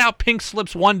hand out pink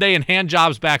slips one day and hand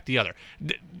jobs back the other.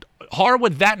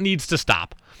 Harwood, that needs to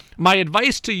stop. My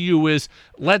advice to you is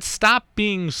let's stop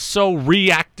being so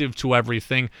reactive to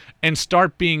everything and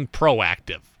start being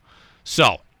proactive.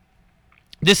 So,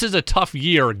 this is a tough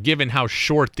year given how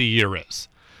short the year is.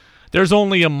 There's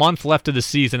only a month left of the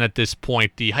season at this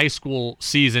point. The high school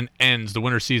season ends, the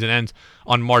winter season ends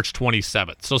on March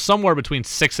 27th. So somewhere between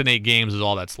 6 and 8 games is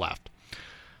all that's left.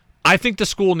 I think the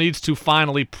school needs to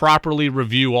finally properly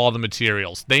review all the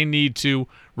materials. They need to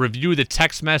review the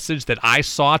text message that I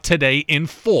saw today in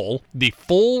full, the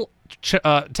full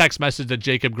text message that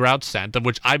Jacob Grout sent, of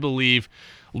which I believe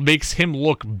makes him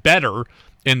look better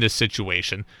in this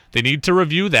situation. They need to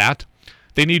review that.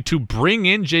 They need to bring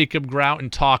in Jacob Grout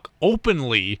and talk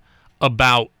openly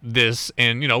about this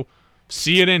and,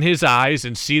 see it in his eyes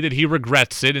and see that he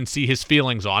regrets it and see his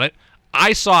feelings on it.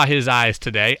 I saw his eyes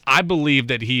today. I believe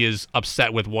that he is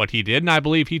upset with what he did, and I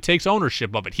believe he takes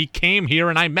ownership of it. He came here,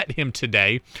 and I met him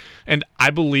today, and I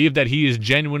believe that he is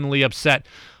genuinely upset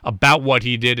about what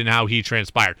he did and how he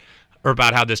transpired, or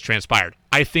about how this transpired.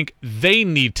 I think they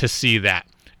need to see that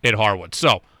at Harwood.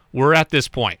 So we're at this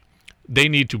point. They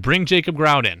need to bring Jacob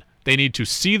Grout in. They need to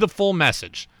see the full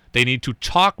message. They need to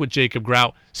talk with Jacob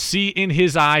Grout, see in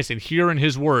his eyes and hear in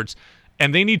his words,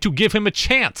 and they need to give him a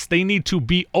chance. They need to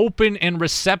be open and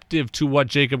receptive to what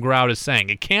Jacob Grout is saying.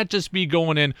 It can't just be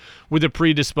going in with a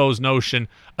predisposed notion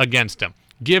against him.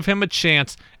 Give him a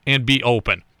chance and be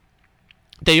open.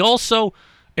 They also,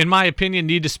 in my opinion,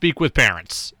 need to speak with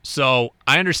parents. So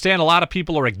I understand a lot of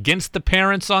people are against the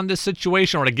parents on this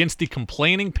situation or against the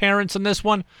complaining parents on this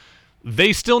one.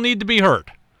 They still need to be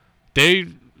heard.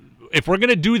 If we're going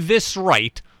to do this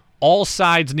right, all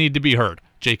sides need to be heard.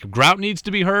 Jacob Grout needs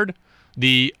to be heard.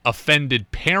 The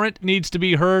offended parent needs to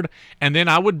be heard, and then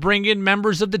I would bring in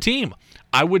members of the team.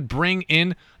 I would bring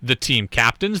in the team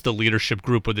captains, the leadership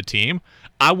group of the team.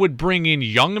 I would bring in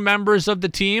young members of the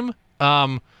team,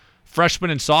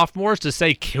 freshmen and sophomores, to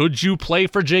say, could you play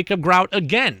for Jacob Grout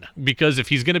again? Because if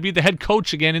he's going to be the head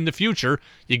coach again in the future,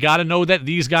 you got to know that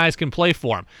these guys can play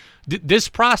for him. This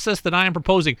process that I am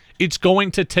proposing, it's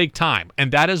going to take time,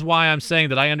 and that is why I'm saying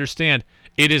that I understand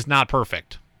it is not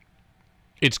perfect.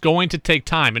 It's going to take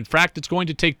time. In fact, it's going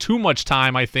to take too much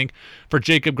time, I think, for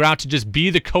Jacob Grout to just be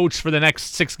the coach for the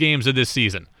next 6 games of this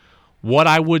season. What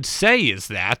I would say is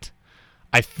that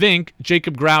I think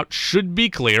Jacob Grout should be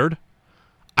cleared.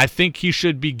 I think he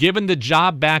should be given the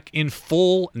job back in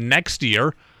full next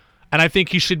year, and I think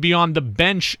he should be on the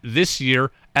bench this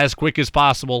year as quick as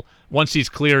possible once he's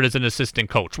cleared as an assistant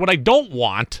coach. What I don't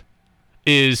want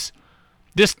is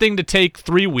this thing to take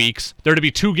 3 weeks, there to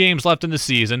be 2 games left in the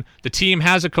season, the team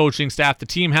has a coaching staff, the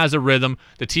team has a rhythm,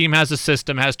 the team has a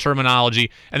system, has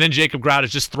terminology, and then Jacob Grout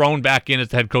is just thrown back in as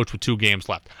the head coach with 2 games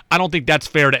left. I don't think that's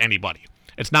fair to anybody.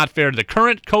 It's not fair to the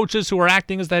current coaches who are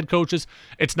acting as the head coaches.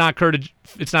 It's not fair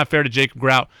to Jacob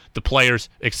Grout, the players,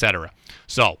 etc.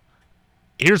 So,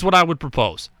 here's what I would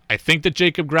propose. I think that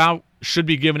Jacob Grout should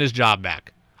be given his job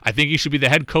back. I think he should be the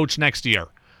head coach next year.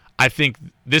 I think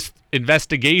this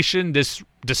investigation, this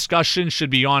discussion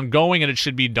should be ongoing, and it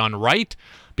should be done right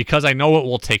because I know it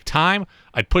will take time.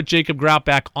 I'd put Jacob Grout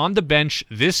back on the bench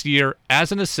this year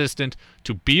as an assistant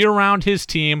to be around his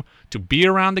team, to be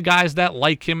around the guys that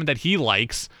like him, that he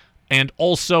likes, and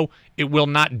also it will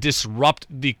not disrupt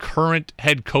the current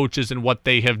head coaches and what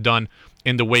they have done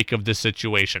in the wake of this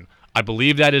situation. I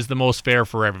believe that is the most fair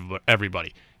for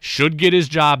everybody. Should get his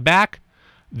job back.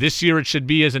 This year it should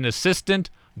be as an assistant.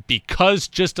 Because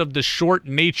just of the short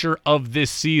nature of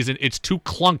this season, it's too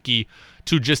clunky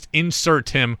to just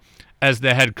insert him as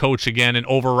the head coach again and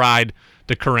override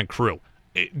the current crew.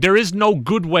 There is no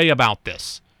good way about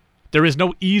this. There is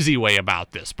no easy way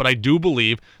about this. But I do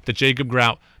believe that Jacob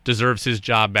Grout deserves his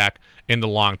job back in the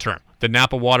long term. The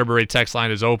Napa Waterbury text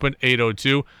line is open,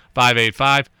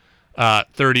 802-585-3026,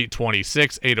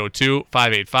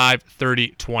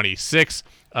 802-585-3026.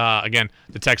 Again,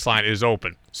 the text line is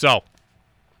open. So,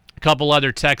 couple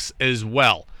other texts as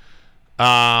well.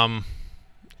 Let's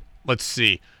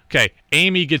see. Okay,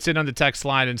 Amy gets in on the text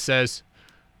line and says,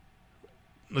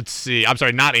 let's see. I'm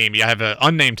sorry, not Amy. I have an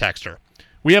unnamed texter.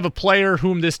 We have a player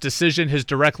whom this decision has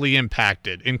directly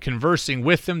impacted. In conversing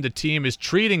with him, the team is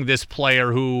treating this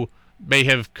player who may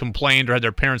have complained or had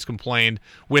their parents complained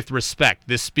with respect.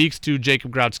 This speaks to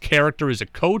Jacob Grout's character as a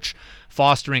coach,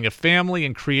 fostering a family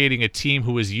and creating a team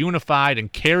who is unified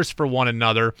and cares for one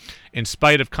another. In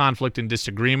spite of conflict and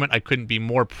disagreement, I couldn't be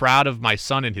more proud of my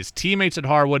son and his teammates at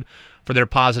Harwood for their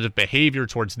positive behavior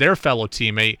towards their fellow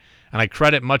teammate, and I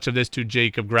credit much of this to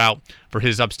Jacob Grout for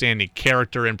his upstanding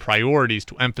character and priorities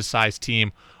to emphasize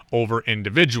team over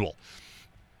individual.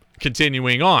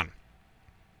 Continuing on.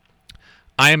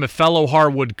 I am a fellow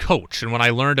Harwood coach, and when I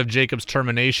learned of Jacob's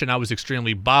termination, I was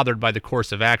extremely bothered by the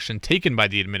course of action taken by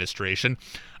the administration.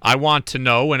 I want to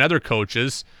know, and other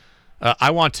coaches, I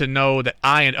want to know that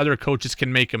I and other coaches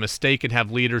can make a mistake and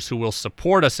have leaders who will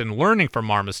support us in learning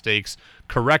from our mistakes.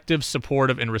 Corrective,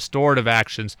 supportive, and restorative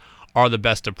actions are the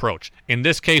best approach. In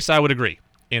this case, I would agree.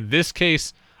 In this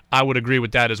case, I would agree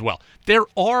with that as well. There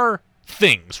are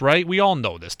things, right? We all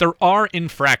know this. There are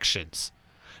infractions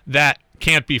that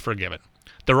can't be forgiven.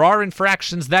 There are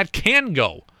infractions that can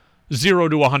go 0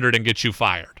 to 100 and get you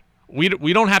fired. We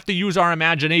don't have to use our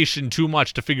imagination too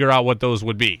much to figure out what those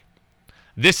would be.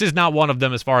 This is not one of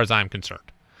them as far as I'm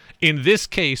concerned. In this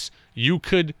case, you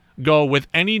could go with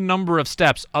any number of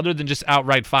steps other than just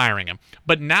outright firing him.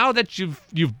 But now that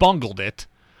you've bungled it,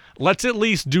 let's at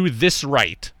least do this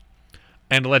right.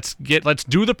 And let's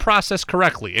do the process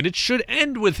correctly. And it should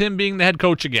end with him being the head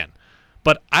coach again.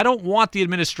 But I don't want the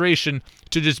administration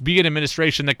to just be an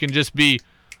administration that can just be,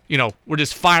 we're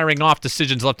just firing off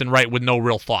decisions left and right with no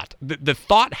real thought. The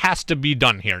thought has to be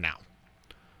done here now.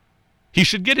 He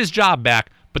should get his job back,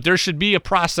 but there should be a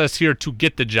process here to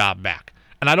get the job back.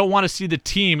 And I don't want to see the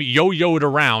team yo-yoed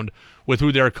around with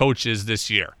who their coach is this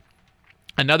year.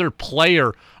 Another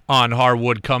player on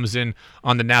Harwood comes in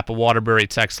on the Napa Waterbury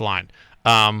text line.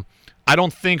 I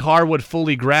don't think Harwood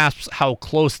fully grasps how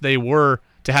close they were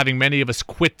to having many of us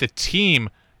quit the team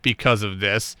because of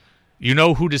this. You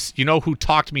know who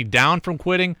talked me down from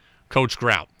quitting? Coach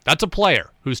Grout. That's a player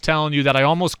who's telling you that I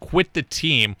almost quit the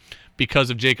team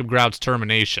because of Jacob Grout's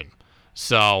termination.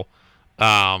 So,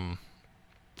 that's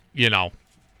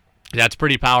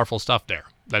pretty powerful stuff there.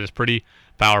 That is pretty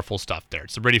powerful stuff there.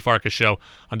 It's the Brady Farkas Show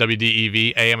on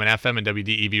WDEV, AM and FM, and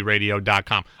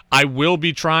WDEVradio.com. I will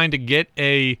be trying to get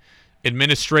a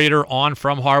administrator on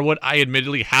from Harwood. I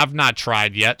admittedly have not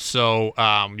tried yet. So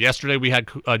yesterday we had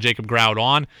Jacob Grout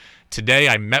on. Today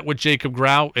I met with Jacob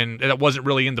Grout, and that wasn't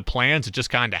really in the plans. It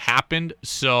just kind of happened.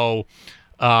 So,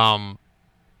 I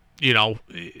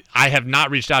have not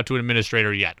reached out to an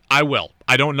administrator yet. I will.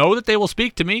 I don't know that they will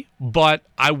speak to me, but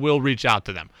I will reach out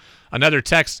to them. Another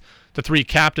text, the 3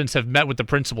 captains have met with the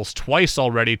principals twice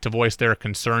already to voice their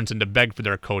concerns and to beg for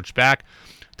their coach back.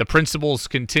 The principals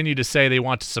continue to say they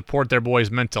want to support their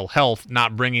boys' mental health.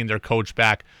 Not bringing their coach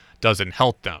back doesn't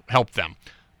help them.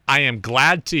 I am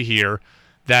glad to hear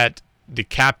that the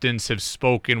captains have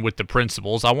spoken with the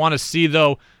principals. I want to see,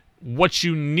 though, what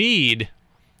you need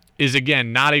is,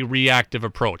 again, not a reactive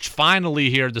approach. Finally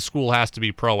here, the school has to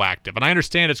be proactive. And I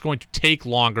understand it's going to take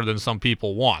longer than some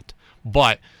people want.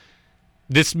 But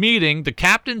this meeting, the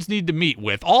captains need to meet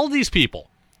with all these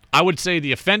people. I would say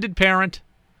the offended parent,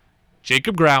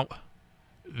 Jacob Grout,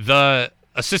 the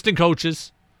assistant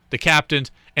coaches, the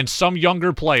captains, and some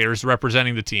younger players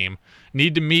representing the team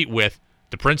need to meet with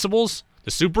the principals,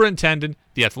 the superintendent,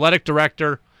 the athletic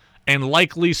director, and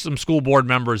likely some school board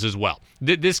members as well.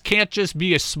 This can't just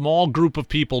be a small group of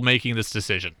people making this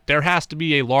decision. There has to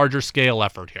be a larger scale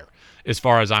effort here, as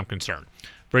far as I'm concerned.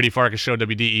 Brady Farkas Show,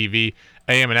 WDEV,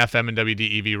 AM and FM, and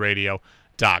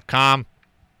WDEVradio.com.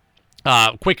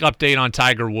 Quick update on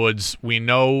Tiger Woods. We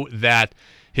know that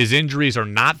his injuries are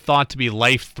not thought to be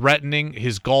life-threatening.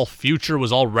 His golf future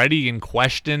was already in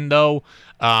question, though.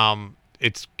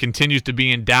 It continues to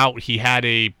be in doubt. He had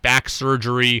a back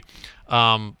surgery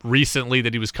recently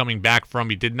that he was coming back from.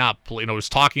 He did not play. Was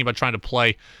talking about trying to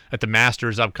play at the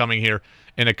Masters upcoming here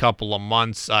in a couple of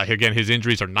months. Again, his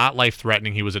injuries are not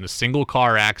life-threatening. He was in a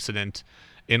single-car accident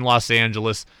in Los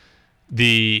Angeles.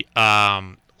 The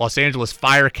Los Angeles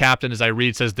fire captain, as I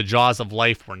read, says the jaws of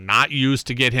life were not used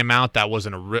to get him out. That was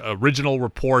an original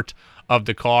report of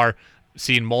the car.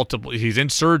 Seen multiple. He's in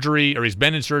surgery, or he's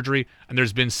been in surgery, and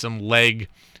there's been some leg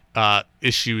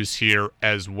issues here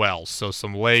as well. So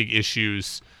some leg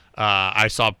issues. I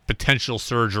saw potential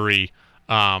surgery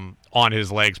on his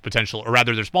legs. Potential, or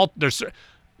rather, there's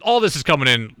all this is coming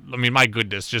in. I mean, my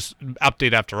goodness, just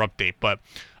update after update. But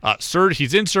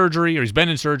he's in surgery, or he's been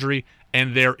in surgery,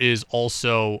 and there is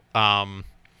also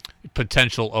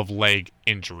potential of leg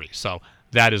injury. So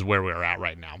that is where we're at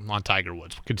right now on Tiger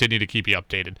Woods. We'll continue to keep you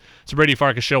updated. It's the Brady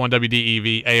Farkas Show on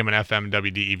WDEV, AM and FM, and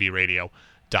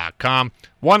WDEVradio.com.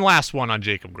 One last one on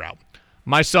Jacob Grout.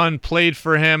 My son played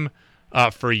for him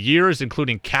for years,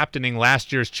 including captaining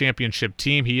last year's championship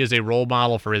team. He is a role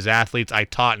model for his athletes. I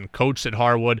taught and coached at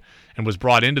Harwood and was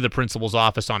brought into the principal's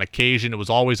office on occasion. It was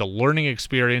always a learning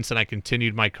experience, and I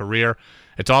continued my career.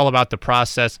 It's all about the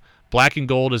process. Black and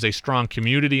Gold is a strong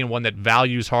community and one that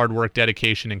values hard work,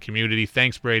 dedication, and community.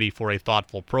 Thanks, Brady, for a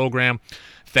thoughtful program.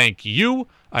 Thank you.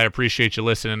 I appreciate you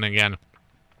listening again.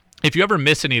 If you ever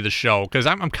miss any of the show, because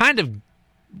I'm kind of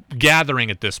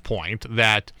gathering at this point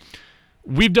that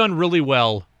we've done really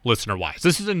well listener-wise.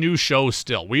 This is a new show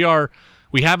still. We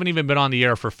haven't even been on the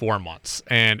air for 4 months,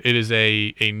 and it is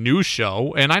a new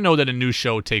show, and I know that a new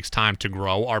show takes time to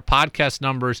grow. Our podcast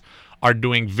numbers are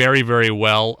doing very, very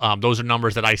well. Those are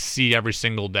numbers that I see every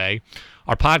single day.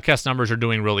 Our podcast numbers are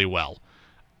doing really well.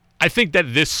 I think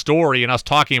that this story and us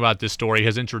talking about this story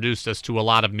has introduced us to a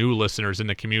lot of new listeners in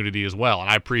the community as well, and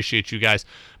I appreciate you guys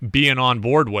being on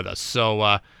board with us.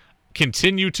 So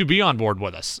continue to be on board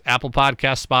with us. Apple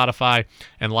Podcasts, Spotify,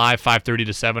 and live 5:30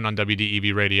 to 7 on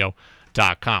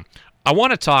WDEVradio.com. I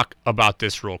want to talk about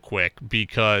this real quick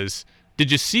because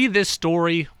did you see this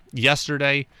story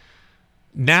yesterday?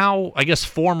 Now, I guess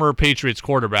former Patriots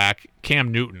quarterback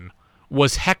Cam Newton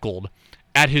was heckled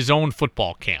at his own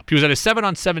football camp. He was at a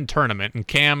 7-on-7 tournament, and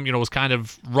Cam, was kind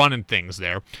of running things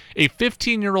there. A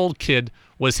 15-year-old kid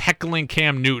was heckling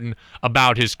Cam Newton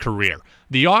about his career.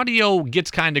 The audio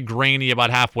gets kind of grainy about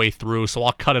halfway through, so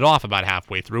I'll cut it off about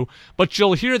halfway through. But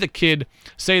you'll hear the kid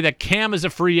say that Cam is a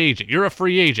free agent. You're a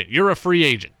free agent. You're a free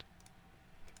agent.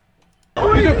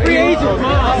 You're a free agent.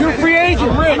 You're a free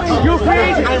agent. I'm rich. You're a free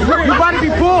agent. I'm rich. You about to be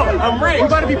poor. I'm rich. You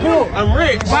about to be poor. I'm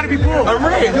rich. You about to be poor. I'm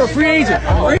rich. You're a free agent.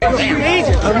 I'm rich. You're a free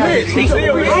agent. I'm rich. He's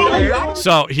a free agent.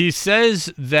 So he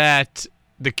says that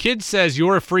the kid says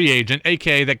you're a free agent,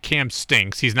 a.k.a. that Cam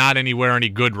stinks. He's not anywhere any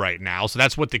good right now. So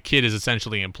that's what the kid is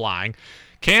essentially implying.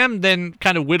 Cam then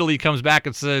kind of wittily comes back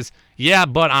and says, yeah,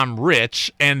 but I'm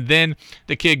rich. And then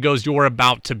the kid goes, you're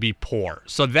about to be poor.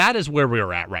 So that is where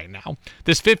we're at right now.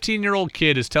 This 15-year-old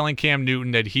kid is telling Cam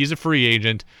Newton that he's a free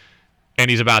agent and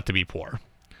he's about to be poor.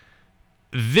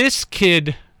 This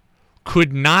kid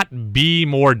could not be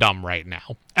more dumb right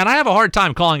now. And I have a hard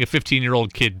time calling a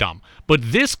 15-year-old kid dumb.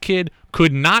 But this kid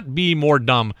could not be more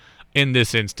dumb in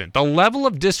this instant. The level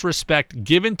of disrespect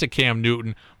given to Cam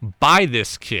Newton by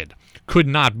this kid could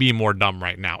not be more dumb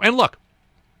right now. And look,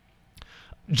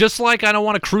 just like I don't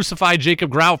want to crucify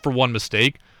Jacob Grout for one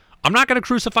mistake, I'm not going to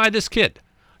crucify this kid.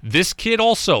 This kid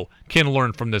also can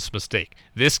learn from this mistake.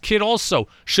 This kid also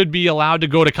should be allowed to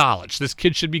go to college. This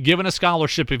kid should be given a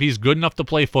scholarship if he's good enough to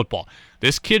play football.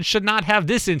 This kid should not have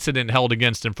this incident held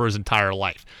against him for his entire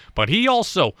life. But he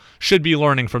also should be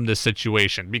learning from this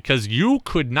situation because you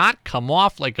could not come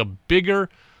off like a bigger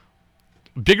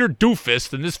doofus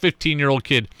than this 15-year-old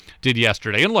kid did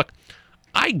yesterday. And look,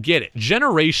 I get it.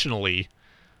 Generationally,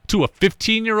 to a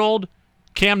 15-year-old,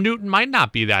 Cam Newton might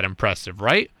not be that impressive,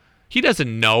 right? He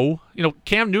doesn't know.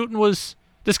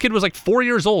 This kid was like 4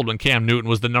 years old when Cam Newton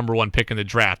was the number one pick in the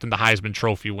draft and the Heisman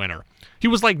Trophy winner. He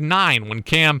was like 9 when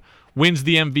Cam wins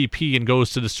the MVP and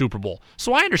goes to the Super Bowl.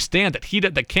 So I understand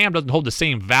that Cam doesn't hold the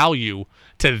same value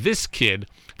to this kid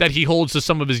that he holds to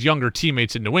some of his younger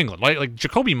teammates in New England. Like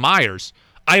Jacoby Myers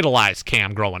idolized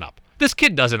Cam growing up. This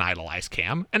kid doesn't idolize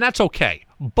Cam, and that's okay.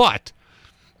 But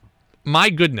my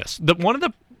goodness, one of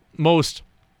the most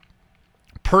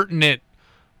pertinent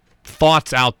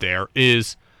thoughts out there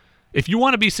is if you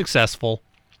want to be successful,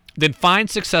 then find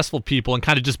successful people and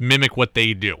kind of just mimic what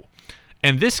they do.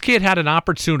 And this kid had an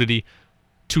opportunity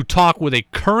to talk with a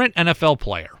current NFL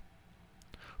player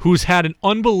who's had an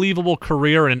unbelievable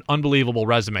career and an unbelievable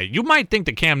resume. You might think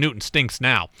that Cam Newton stinks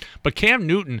now, but Cam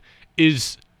Newton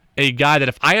is a guy that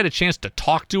if I had a chance to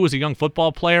talk to as a young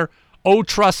football player, oh,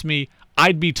 trust me,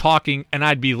 I'd be talking and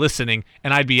I'd be listening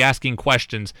and I'd be asking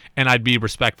questions and I'd be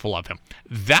respectful of him.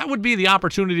 That would be the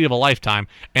opportunity of a lifetime,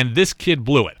 and this kid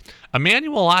blew it.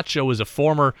 Emmanuel Acho is a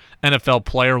former NFL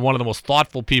player, one of the most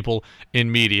thoughtful people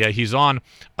in media. He's on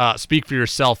Speak for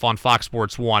Yourself on Fox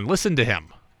Sports 1. Listen to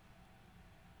him.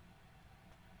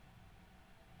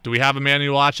 Do we have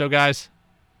Emmanuel Acho, guys?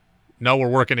 No, we're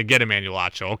working to get Emmanuel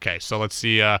Acho. Okay, so let's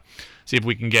see if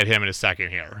we can get him in a second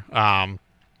here.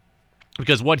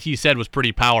 Because what he said was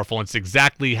pretty powerful, and it's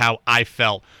exactly how I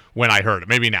felt when I heard it.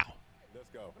 Maybe now. Let's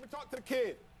go. Let me talk to the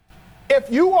kid.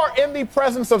 If you are in the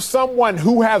presence of someone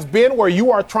who has been where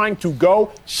you are trying to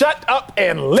go, shut up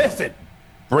and listen.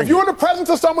 If you're in the presence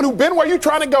of someone who's been where you're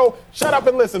trying to go, shut up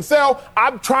and listen. Sal,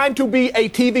 I'm trying to be a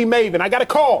TV maven. I got a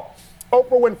call.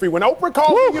 Oprah Winfrey. When Oprah calls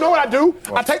me, you know what I do?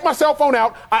 I take my cell phone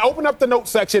out, I open up the notes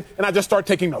section, and I just start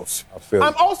taking notes.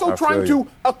 I'm also trying to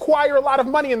acquire a lot of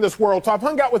money in this world. So I've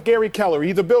hung out with Gary Keller.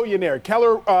 He's a billionaire.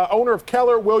 Keller, owner of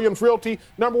Keller Williams Realty,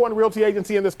 #1 realty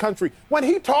agency in this country. When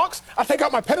he talks, I take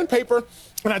out my pen and paper,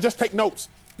 and I just take notes.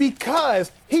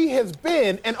 Because he has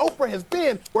been, and Oprah has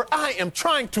been, where I am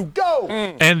trying to go.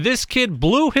 And this kid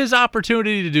blew his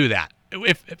opportunity to do that.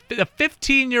 If a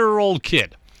 15-year-old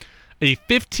kid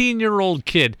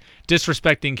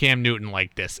disrespecting Cam Newton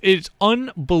like this, it's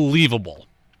unbelievable.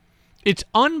 It's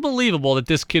unbelievable that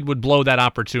this kid would blow that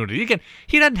opportunity. Again,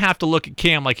 he doesn't have to look at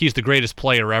Cam like he's the greatest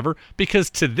player ever, because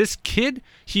to this kid,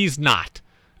 he's not.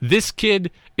 This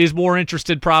kid is more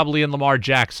interested probably in Lamar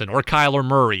Jackson or Kyler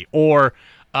Murray or,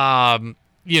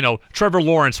 Trevor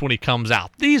Lawrence when he comes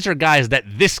out. These are guys that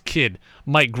this kid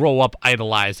might grow up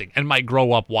idolizing and might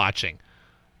grow up watching.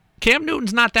 Cam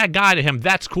Newton's not that guy to him.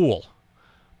 That's cool.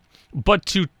 But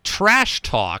to trash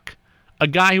talk a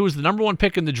guy who was the number one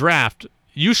pick in the draft,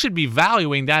 you should be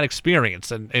valuing that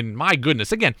experience. And my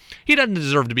goodness, again, he doesn't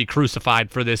deserve to be crucified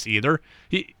for this either.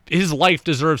 His life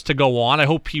deserves to go on. I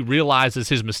hope he realizes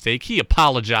his mistake. He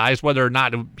apologized. Whether or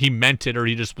not he meant it or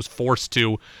he just was forced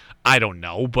to, I don't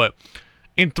know. But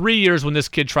in 3 years, when this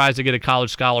kid tries to get a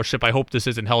college scholarship, I hope this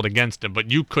isn't held against him. But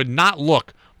you could not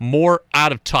look more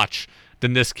out of touch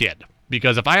than this kid.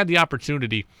 Because if I had the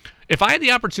opportunity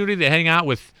to hang out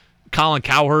with Colin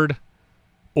Cowherd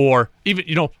or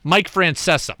even, Mike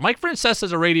Francesa. Mike Francesa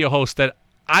is a radio host that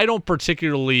I don't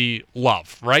particularly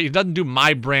love, right? He doesn't do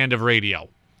my brand of radio.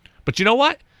 But you know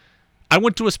what? I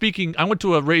went to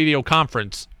a radio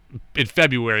conference in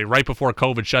February, right before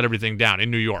COVID shut everything down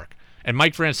in New York. And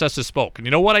Mike Francesa spoke. And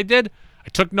you know what I did? I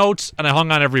took notes and I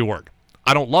hung on every word.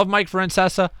 I don't love Mike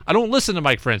Francesa. I don't listen to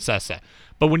Mike Francesa.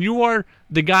 But when you are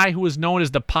the guy who is known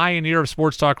as the pioneer of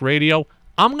sports talk radio,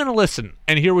 I'm going to listen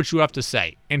and hear what you have to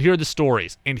say and hear the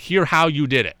stories and hear how you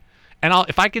did it. And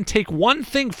if I can take one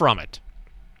thing from it,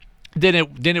 then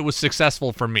it was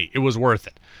successful for me. It was worth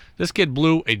it. This kid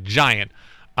blew a giant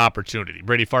opportunity.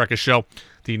 Brady Farkas Show,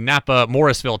 the Napa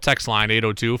Morrisville text line,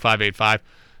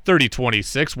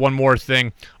 802-585-3026. One more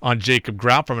thing on Jacob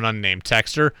Grout from an unnamed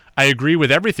texter. I agree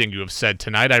with everything you have said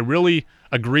tonight. I really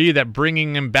agree that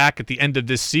bringing him back at the end of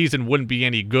this season wouldn't be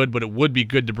any good, but it would be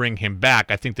good to bring him back.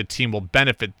 I think the team will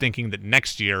benefit thinking that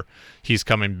next year he's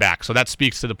coming back. So that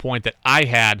speaks to the point that I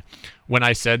had when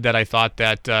I said that I thought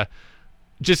that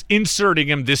just inserting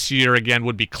him this year again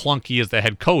would be clunky as the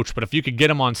head coach. But if you could get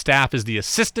him on staff as the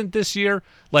assistant this year,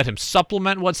 let him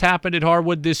supplement what's happened at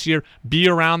Harwood this year, be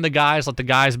around the guys, let the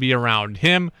guys be around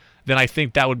him, then I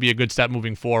think that would be a good step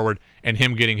moving forward and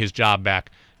him getting his job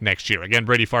back next year. Again,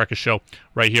 Brady Farkas Show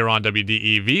right here on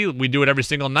WDEV. We do it every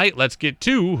single night. Let's get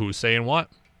to Who's Saying What.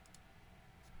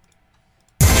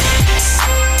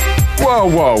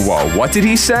 Whoa. What did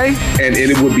he say? And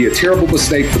it would be a terrible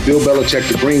mistake for Bill Belichick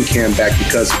to bring Cam back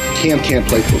because Cam can't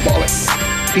play football.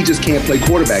 He just can't play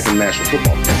quarterback in national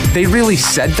football. They really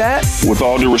said that? With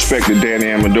all due respect to Danny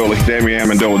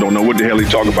Amendola don't know what the hell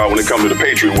he's talking about when it comes to the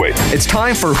Patriot way. It's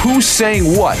time for Who's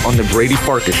Saying What on the Brady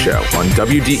Farkas Show on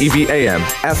WDEV AM,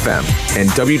 FM, and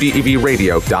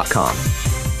WDEVradio.com.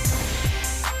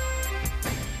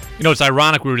 It's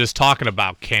ironic we were just talking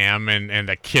about Cam and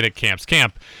the kid at Cam's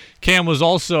camp. Cam was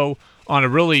also on a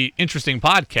really interesting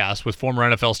podcast with former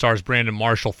NFL stars Brandon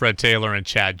Marshall, Fred Taylor, and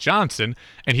Chad Johnson,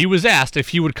 and he was asked if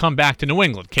he would come back to New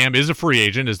England. Cam is a free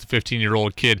agent, as the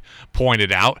 15-year-old kid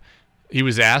pointed out. He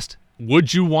was asked,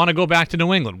 would you want to go back to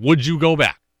New England? Would you go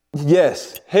back?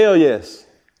 Yes. Hell yes.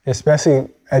 Especially,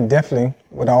 definitely,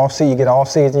 with the offseason, you get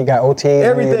off-season, you got OTA.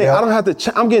 Everything. I don't have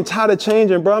to I'm getting tired of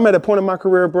changing, bro. I'm at a point in my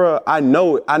career, bro. I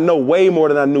know way more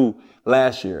than I knew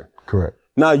last year. Correct.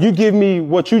 Now, you give me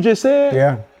what you just said.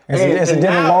 Yeah. It's a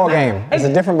different ball game. It's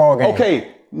a different ball game.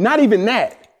 Okay, not even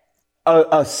that.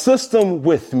 A system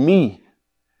with me.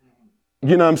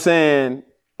 You know what I'm saying?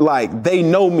 Like, they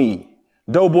know me.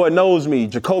 Doughboy knows me.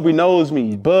 Jacoby knows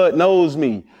me. Bud knows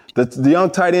me. The young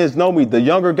tight ends know me. The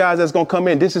younger guys that's going to come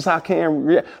in, this is how Cam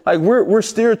react. Like, we're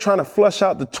still trying to flush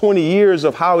out the 20 years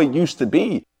of how it used to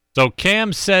be. So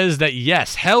Cam says that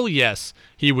yes, hell yes,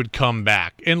 he would come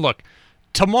back. And look,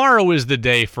 tomorrow is the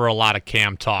day for a lot of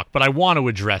Cam talk, but I want to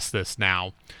address this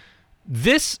now.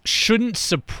 This shouldn't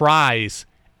surprise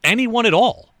anyone at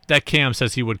all that Cam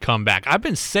says he would come back. I've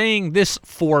been saying this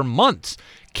for months.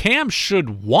 Cam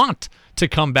should want to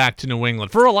come back to New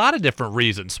England for a lot of different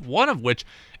reasons, one of which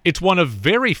it's one of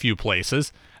very few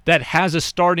places that has a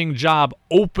starting job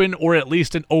open or at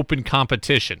least an open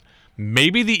competition.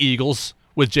 Maybe the Eagles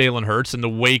with Jalen Hurts in the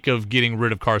wake of getting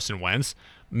rid of Carson Wentz.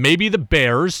 Maybe the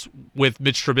Bears with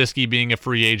Mitch Trubisky being a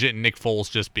free agent and Nick Foles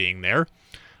just being there.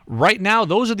 Right now,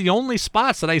 those are the only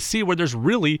spots that I see where there's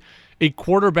really a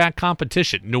quarterback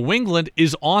competition. New England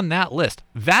is on that list.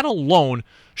 That alone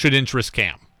should interest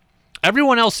Cam.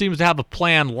 Everyone else seems to have a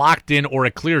plan locked in or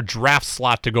a clear draft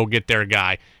slot to go get their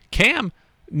guy. Cam,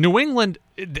 New England,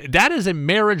 that is a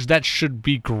marriage that should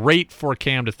be great for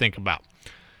Cam to think about.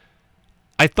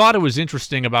 I thought it was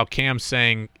interesting about Cam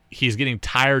saying he's getting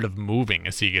tired of moving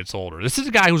as he gets older. This is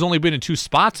a guy who's only been in 2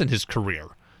 spots in his career,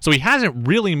 so he hasn't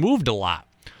really moved a lot.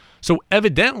 So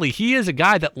evidently he is a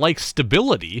guy that likes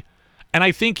stability And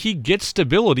I think he gets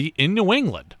stability in New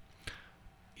England.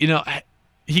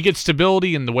 He gets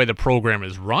stability in the way the program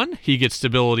is run. He gets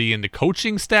stability in the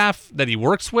coaching staff that he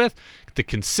works with, the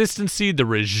consistency, the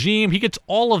regime. He gets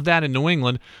all of that in New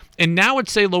England. And now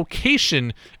it's a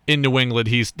location in New England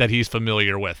that he's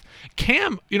familiar with.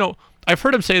 Cam, I've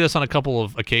heard him say this on a couple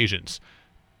of occasions.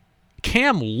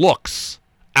 Cam looks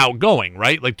outgoing,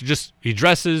 right? Like he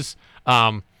dresses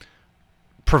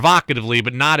provocatively,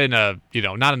 but not in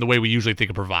the way we usually think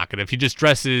of provocative. He just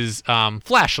dresses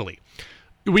flashily.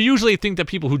 We usually think that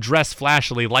people who dress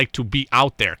flashily like to be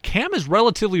out there. Cam is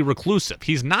relatively reclusive.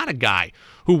 He's not a guy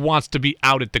who wants to be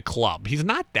out at the club. He's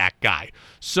not that guy.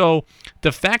 So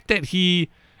the fact that he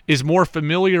is more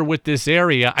familiar with this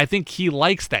area, I think he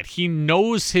likes that. He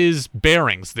knows his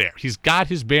bearings there. He's got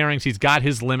his bearings. He's got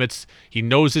his limits. He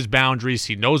knows his boundaries.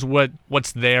 He knows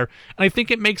what's there. And I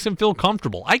think it makes him feel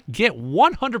comfortable. I get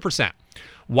 100%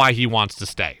 why he wants to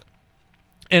stay.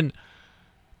 And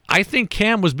I think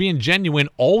Cam was being genuine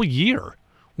all year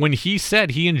when he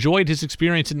said he enjoyed his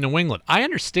experience in New England. I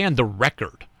understand the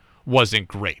record wasn't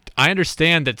great. I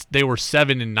understand that they were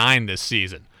 7-9 this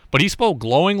season. But he spoke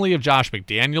glowingly of Josh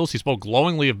McDaniels. He spoke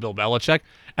glowingly of Bill Belichick.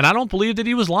 And I don't believe that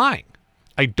he was lying.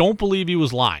 I don't believe he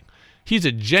was lying. He's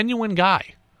a genuine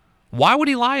guy. Why would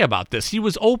he lie about this? He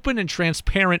was open and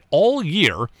transparent all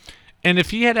year. And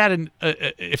if he had had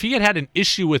an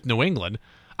issue with New England,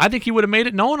 I think he would have made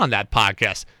it known on that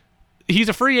podcast. He's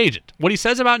a free agent. What he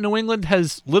says about New England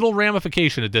has little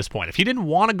ramification at this point. If he didn't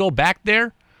want to go back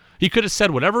there, he could have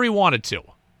said whatever he wanted to.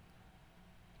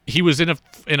 He was in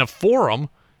a forum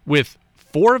with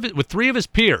three of his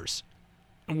peers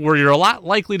where you're a lot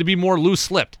likely to be more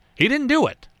loose-lipped. He didn't do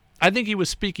it. I think he was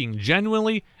speaking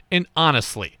genuinely and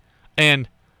honestly. And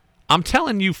I'm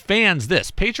telling you fans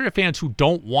this, Patriot fans who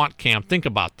don't want Cam, think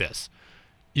about this.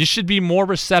 You should be more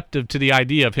receptive to the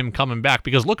idea of him coming back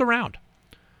because look around.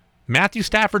 Matthew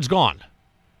Stafford's gone.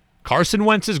 Carson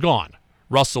Wentz is gone.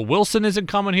 Russell Wilson isn't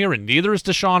coming here, and neither is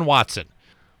Deshaun Watson.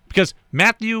 Because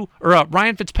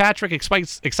Ryan Fitzpatrick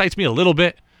excites me a little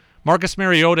bit. Marcus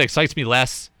Mariota excites me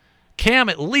less. Cam,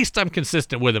 at least I'm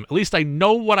consistent with him. At least I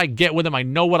know what I get with him. I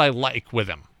know what I like with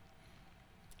him.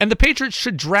 And the Patriots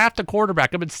should draft a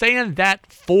quarterback. I've been saying that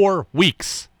for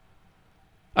weeks.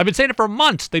 I've been saying it for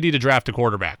months. They need to draft a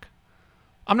quarterback.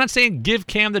 I'm not saying give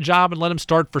Cam the job and let him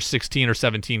start for 16 or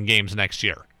 17 games next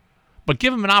year. But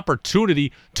give him an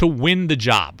opportunity to win the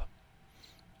job.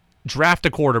 Draft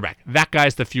a quarterback. That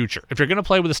guy's the future. If you're going to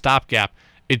play with a stopgap,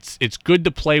 it's good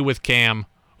to play with Cam,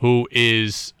 who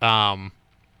is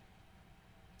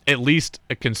at least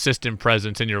a consistent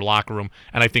presence in your locker room,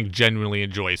 and I think genuinely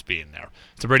enjoys being there.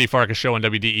 It's the Brady Farkas Show on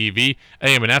WDEV,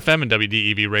 AM and FM, and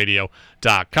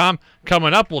WDEVradio.com.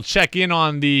 Coming up, we'll check in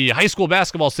on the high school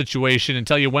basketball situation and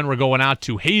tell you when we're going out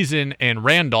to Hazen and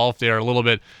Randolph. They're a little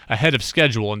bit ahead of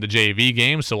schedule in the JV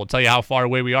game, so we'll tell you how far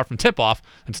away we are from tip-off.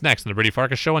 That's next on the Brady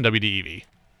Farkas Show on WDEV.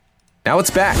 Now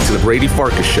it's back to the Brady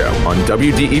Farkas Show on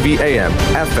WDEV AM,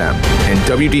 FM, and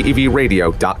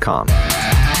WDEVradio.com.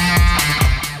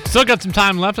 Still got some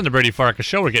time left on the Brady Farkas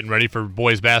Show. We're getting ready for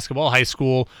boys basketball, high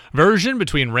school version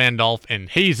between Randolph and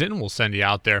Hazen. We'll send you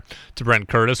out there to Brent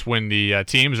Curtis when the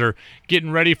teams are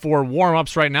getting ready for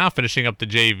warm-ups right now, finishing up the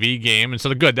JV game. And so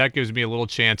that gives me a little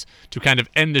chance to kind of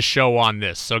end the show on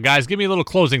this. So, guys, give me a little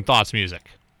closing thoughts music.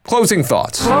 Closing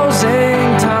thoughts.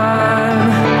 Closing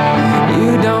time.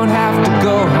 You don't have to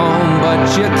go home,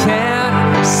 but you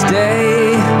can't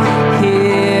stay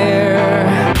here.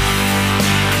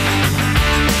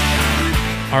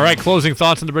 All right, closing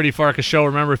thoughts on the Brady Farkas Show.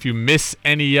 Remember, if you miss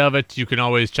any of it, you can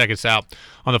always check us out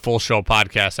on the Full Show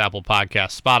Podcast, Apple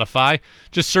Podcasts, Spotify.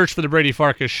 Just search for the Brady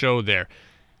Farkas Show there.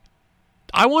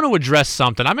 I want to address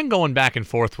something. I've been going back and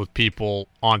forth with people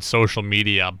on social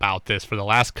media about this for the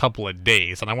last couple of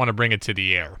days, and I want to bring it to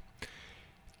the air.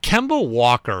 Kemba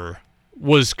Walker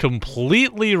was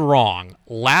completely wrong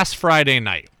last Friday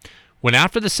night when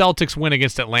after the Celtics win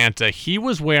against Atlanta, he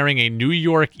was wearing a New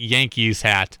York Yankees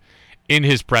hat in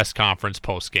his press conference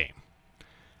post-game.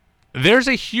 There's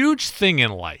a huge thing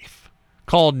in life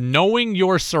called knowing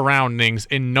your surroundings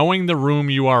and knowing the room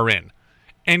you are in.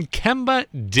 And Kemba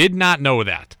did not know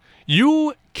that.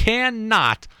 You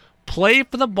cannot play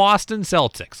for the Boston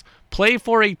Celtics, play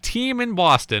for a team in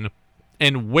Boston,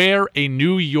 and wear a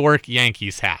New York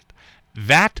Yankees hat.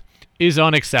 That is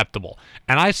unacceptable.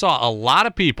 And I saw a lot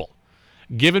of people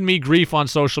giving me grief on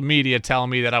social media telling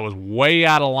me that I was way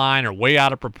out of line or way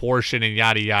out of proportion and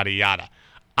yada, yada, yada.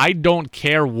 I don't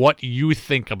care what you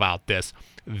think about this.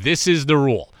 This is the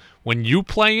rule. When you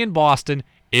play in Boston,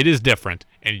 it is different.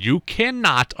 And you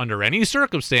cannot, under any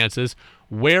circumstances,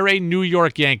 wear a New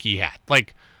York Yankee hat.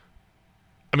 Like,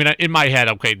 I mean, in my head,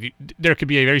 okay, there could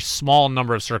be a very small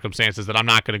number of circumstances that I'm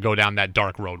not going to go down that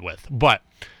dark road with. But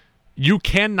you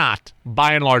cannot,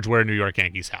 by and large, wear a New York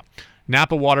Yankees hat.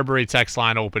 Napa Waterbury text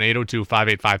line open,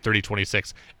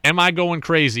 802-585-3026. Am I going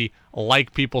crazy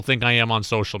like people think I am on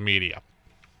social media?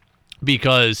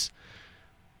 Because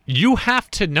you have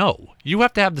to know. You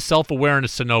have to have the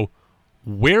self-awareness to know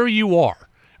where you are,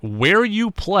 where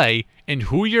you play, and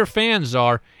who your fans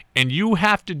are, and you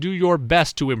have to do your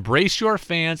best to embrace your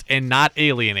fans and not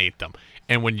alienate them.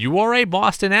 And when you are a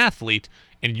Boston athlete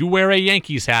and you wear a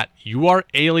Yankees hat, you are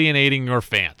alienating your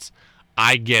fans.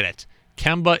 I get it.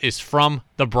 Kemba is from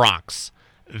the Bronx.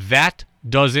 That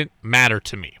doesn't matter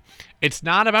to me. It's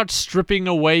not about stripping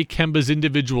away Kemba's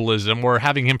individualism or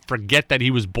having him forget that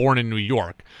he was born in New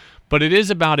York, but it is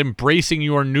about embracing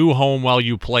your new home while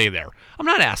you play there. I'm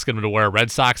not asking him to wear a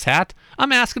Red Sox hat.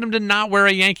 I'm asking him to not wear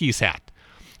a Yankees hat.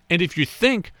 And if you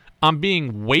think I'm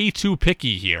being way too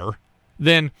picky here,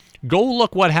 then go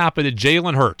look what happened to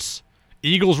Jalen Hurts,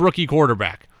 Eagles rookie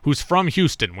quarterback, who's from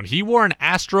Houston. When he wore an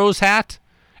Astros hat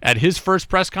at his first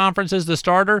press conference as the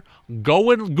starter,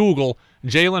 go and Google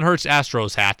Jalen Hurts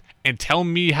Astros hat and tell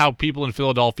me how people in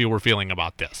Philadelphia were feeling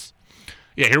about this.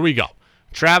 Yeah, here we go.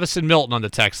 Travis and Milton on the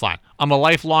text line. I'm a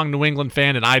lifelong New England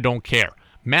fan and I don't care.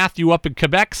 Matthew up in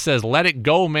Quebec says, let it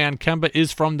go, man. Kemba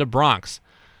is from the Bronx.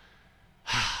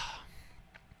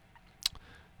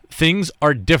 Things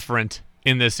are different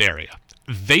in this area.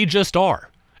 They just are.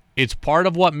 It's part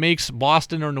of what makes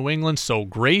Boston or New England so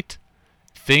great.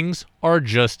 Things are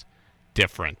just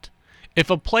different. If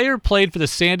a player played for the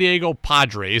San Diego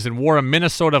Padres and wore a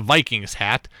Minnesota Vikings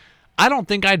hat, I don't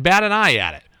think I'd bat an eye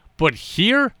at it. But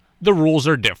here, the rules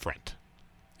are different.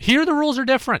 Here, the rules are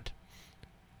different.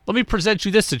 Let me present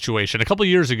you this situation. A couple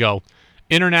years ago,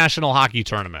 International Hockey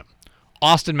Tournament.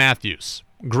 Austin Matthews,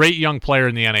 great young player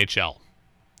in the NHL.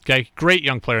 Okay, great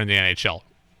young player in the NHL.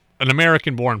 An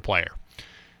American-born player.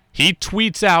 He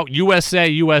tweets out USA,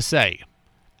 USA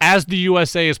as the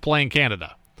USA is playing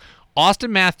Canada.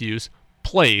 Austin Matthews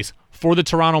plays for the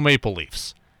Toronto Maple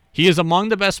Leafs. He is among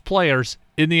the best players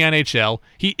in the NHL.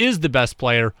 He is the best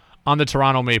player on the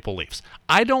Toronto Maple Leafs.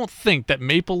 I don't think that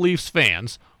Maple Leafs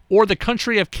fans, or the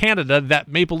country of Canada that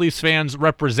Maple Leafs fans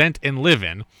represent and live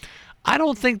in, I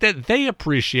don't think that they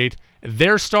appreciate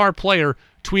their star player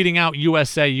tweeting out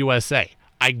USA, USA.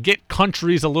 I get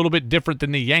countries a little bit different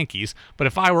than the Yankees, but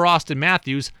if I were Austin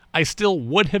Matthews, I still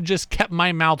would have just kept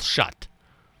my mouth shut.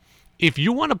 If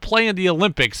you want to play in the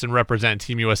Olympics and represent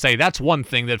Team USA, that's one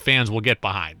thing that fans will get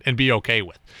behind and be okay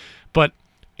with. But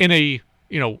in a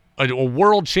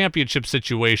world championship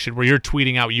situation where you're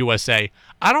tweeting out USA,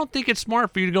 I don't think it's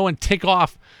smart for you to go and tick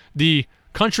off the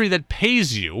country that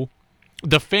pays you,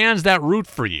 the fans that root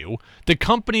for you, the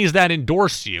companies that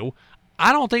endorse you.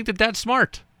 I don't think that that's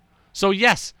smart. So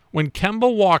yes, when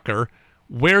Kemba Walker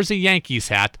wears a Yankees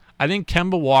hat, I think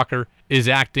Kemba Walker is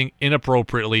acting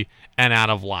inappropriately and out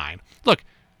of line. Look,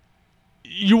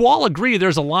 you all agree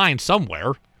there's a line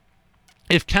somewhere.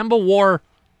 If Kemba wore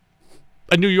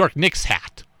a New York Knicks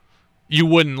hat, you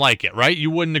wouldn't like it, right?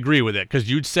 You wouldn't agree with it because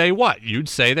you'd say what? You'd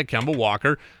say that Kemba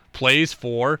Walker plays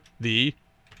for the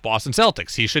Boston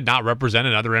Celtics. He should not represent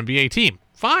another NBA team.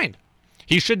 Fine.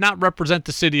 He should not represent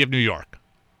the city of New York.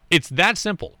 It's that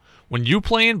simple. When you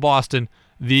play in Boston,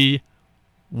 the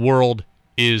world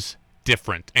is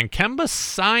different. And Kemba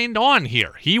signed on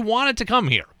here. He wanted to come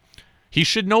here. He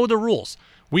should know the rules.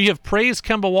 We have praised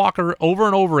Kemba Walker over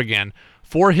and over again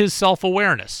for his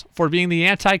self-awareness, for being the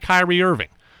anti-Kyrie Irving.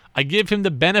 I give him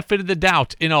the benefit of the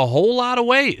doubt in a whole lot of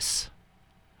ways.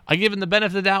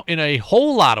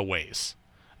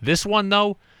 This one,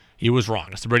 though, he was wrong.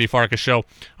 It's the Brady Farkas Show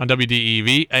on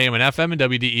WDEV, AM and FM, and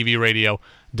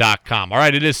WDEVradio.com. All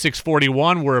right, it is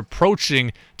 6:41. We're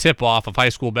approaching tip-off of high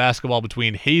school basketball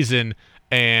between Hazen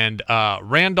and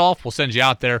Randolph. We'll send you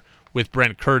out there with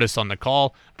Brent Curtis on the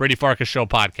call. Brady Farkas Show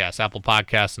podcast, Apple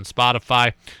Podcasts, and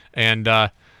Spotify. And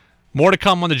more to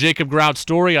come on the Jacob Grout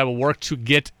story. I will work to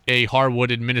get a Harwood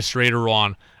administrator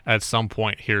on at some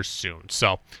point here soon.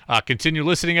 So continue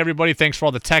listening, everybody. Thanks for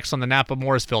all the texts on the Napa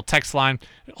Morrisville text line.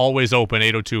 Always open,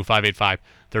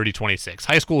 802-585-3026.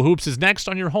 High School Hoops is next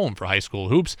on your home for high school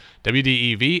hoops.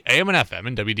 WDEV, AM and FM,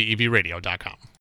 and WDEVradio.com.